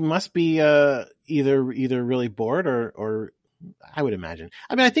 She must be either really bored or I would imagine.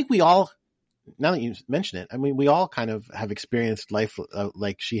 I mean, I think we all, now that you mention it, I mean, we all kind of have experienced life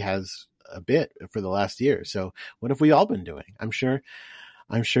like she has a bit for the last year. So what have we all been doing? I'm sure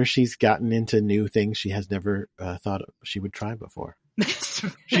she's gotten into new things she has never thought she would try before.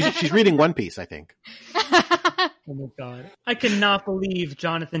 She's reading One Piece, I think. Oh my god. I cannot believe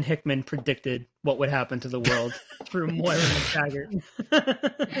Jonathan Hickman predicted what would happen to the world through Moira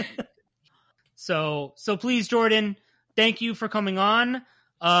McTaggart. So please, Jordan, thank you for coming on.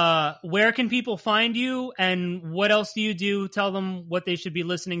 Where can people find you and what else do you do? Tell them what they should be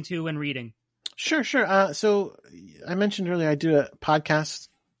listening to and reading. Sure. So I mentioned earlier, I do a podcast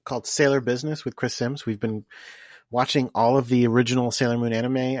called Sailor Business with Chris Sims. We've been watching all of the original Sailor Moon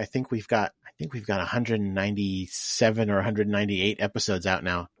anime. I think we've got 197 or 198 episodes out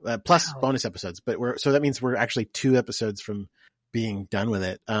now, plus bonus episodes. So that means we're actually 2 episodes from being done with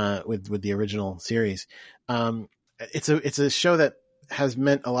it, with the original series. It's a show that has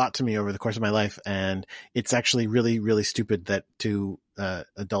meant a lot to me over the course of my life. And it's actually really, really stupid that 2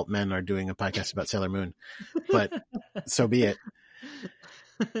 adult men are doing a podcast about Sailor Moon, but so be it.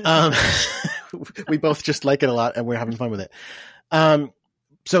 We both just like it a lot and we're having fun with it.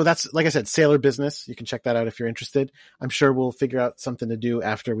 So that's, like I said, Sailor Business. You can check that out if you're interested. I'm sure we'll figure out something to do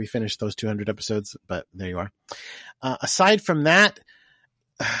after we finish those 200 episodes, but there you are. Aside from that,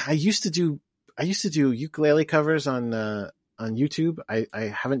 I used to do ukulele covers on YouTube. I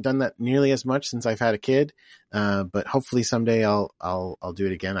haven't done that nearly as much since I've had a kid, but hopefully someday I'll do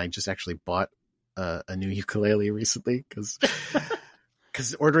it again. I just actually bought a new ukulele recently because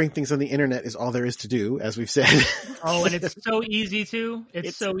ordering things on the internet is all there is to do, as we've said. Oh, and it's so easy to.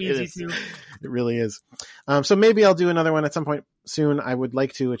 It really is. So maybe I'll do another one at some point soon. I would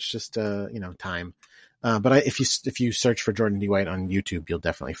like to. It's just time. But if you search for Jordan D. White on YouTube, you'll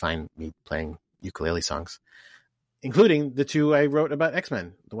definitely find me playing ukulele songs, including the 2 I wrote about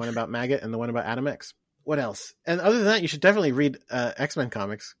X-Men, the one about Maggot and the one about Adam X. What else? And other than that, you should definitely read X-Men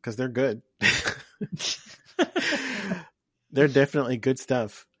comics because they're good. They're definitely good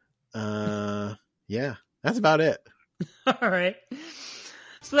stuff. Yeah, that's about it. All right.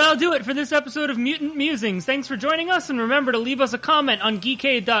 So that'll do it for this episode of Mutant Musings. Thanks for joining us, and remember to leave us a comment on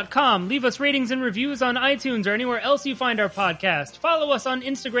Geekade.com. Leave us ratings and reviews on iTunes or anywhere else you find our podcast. Follow us on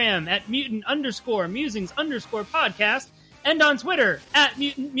Instagram at mutant_musings_podcast and on Twitter at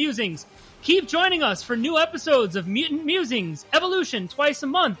Mutant Musings. Keep joining us for new episodes of Mutant Musings, Evolution twice a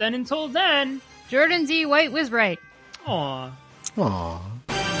month, and until then... Jordan D. White was right. Aww. Aww.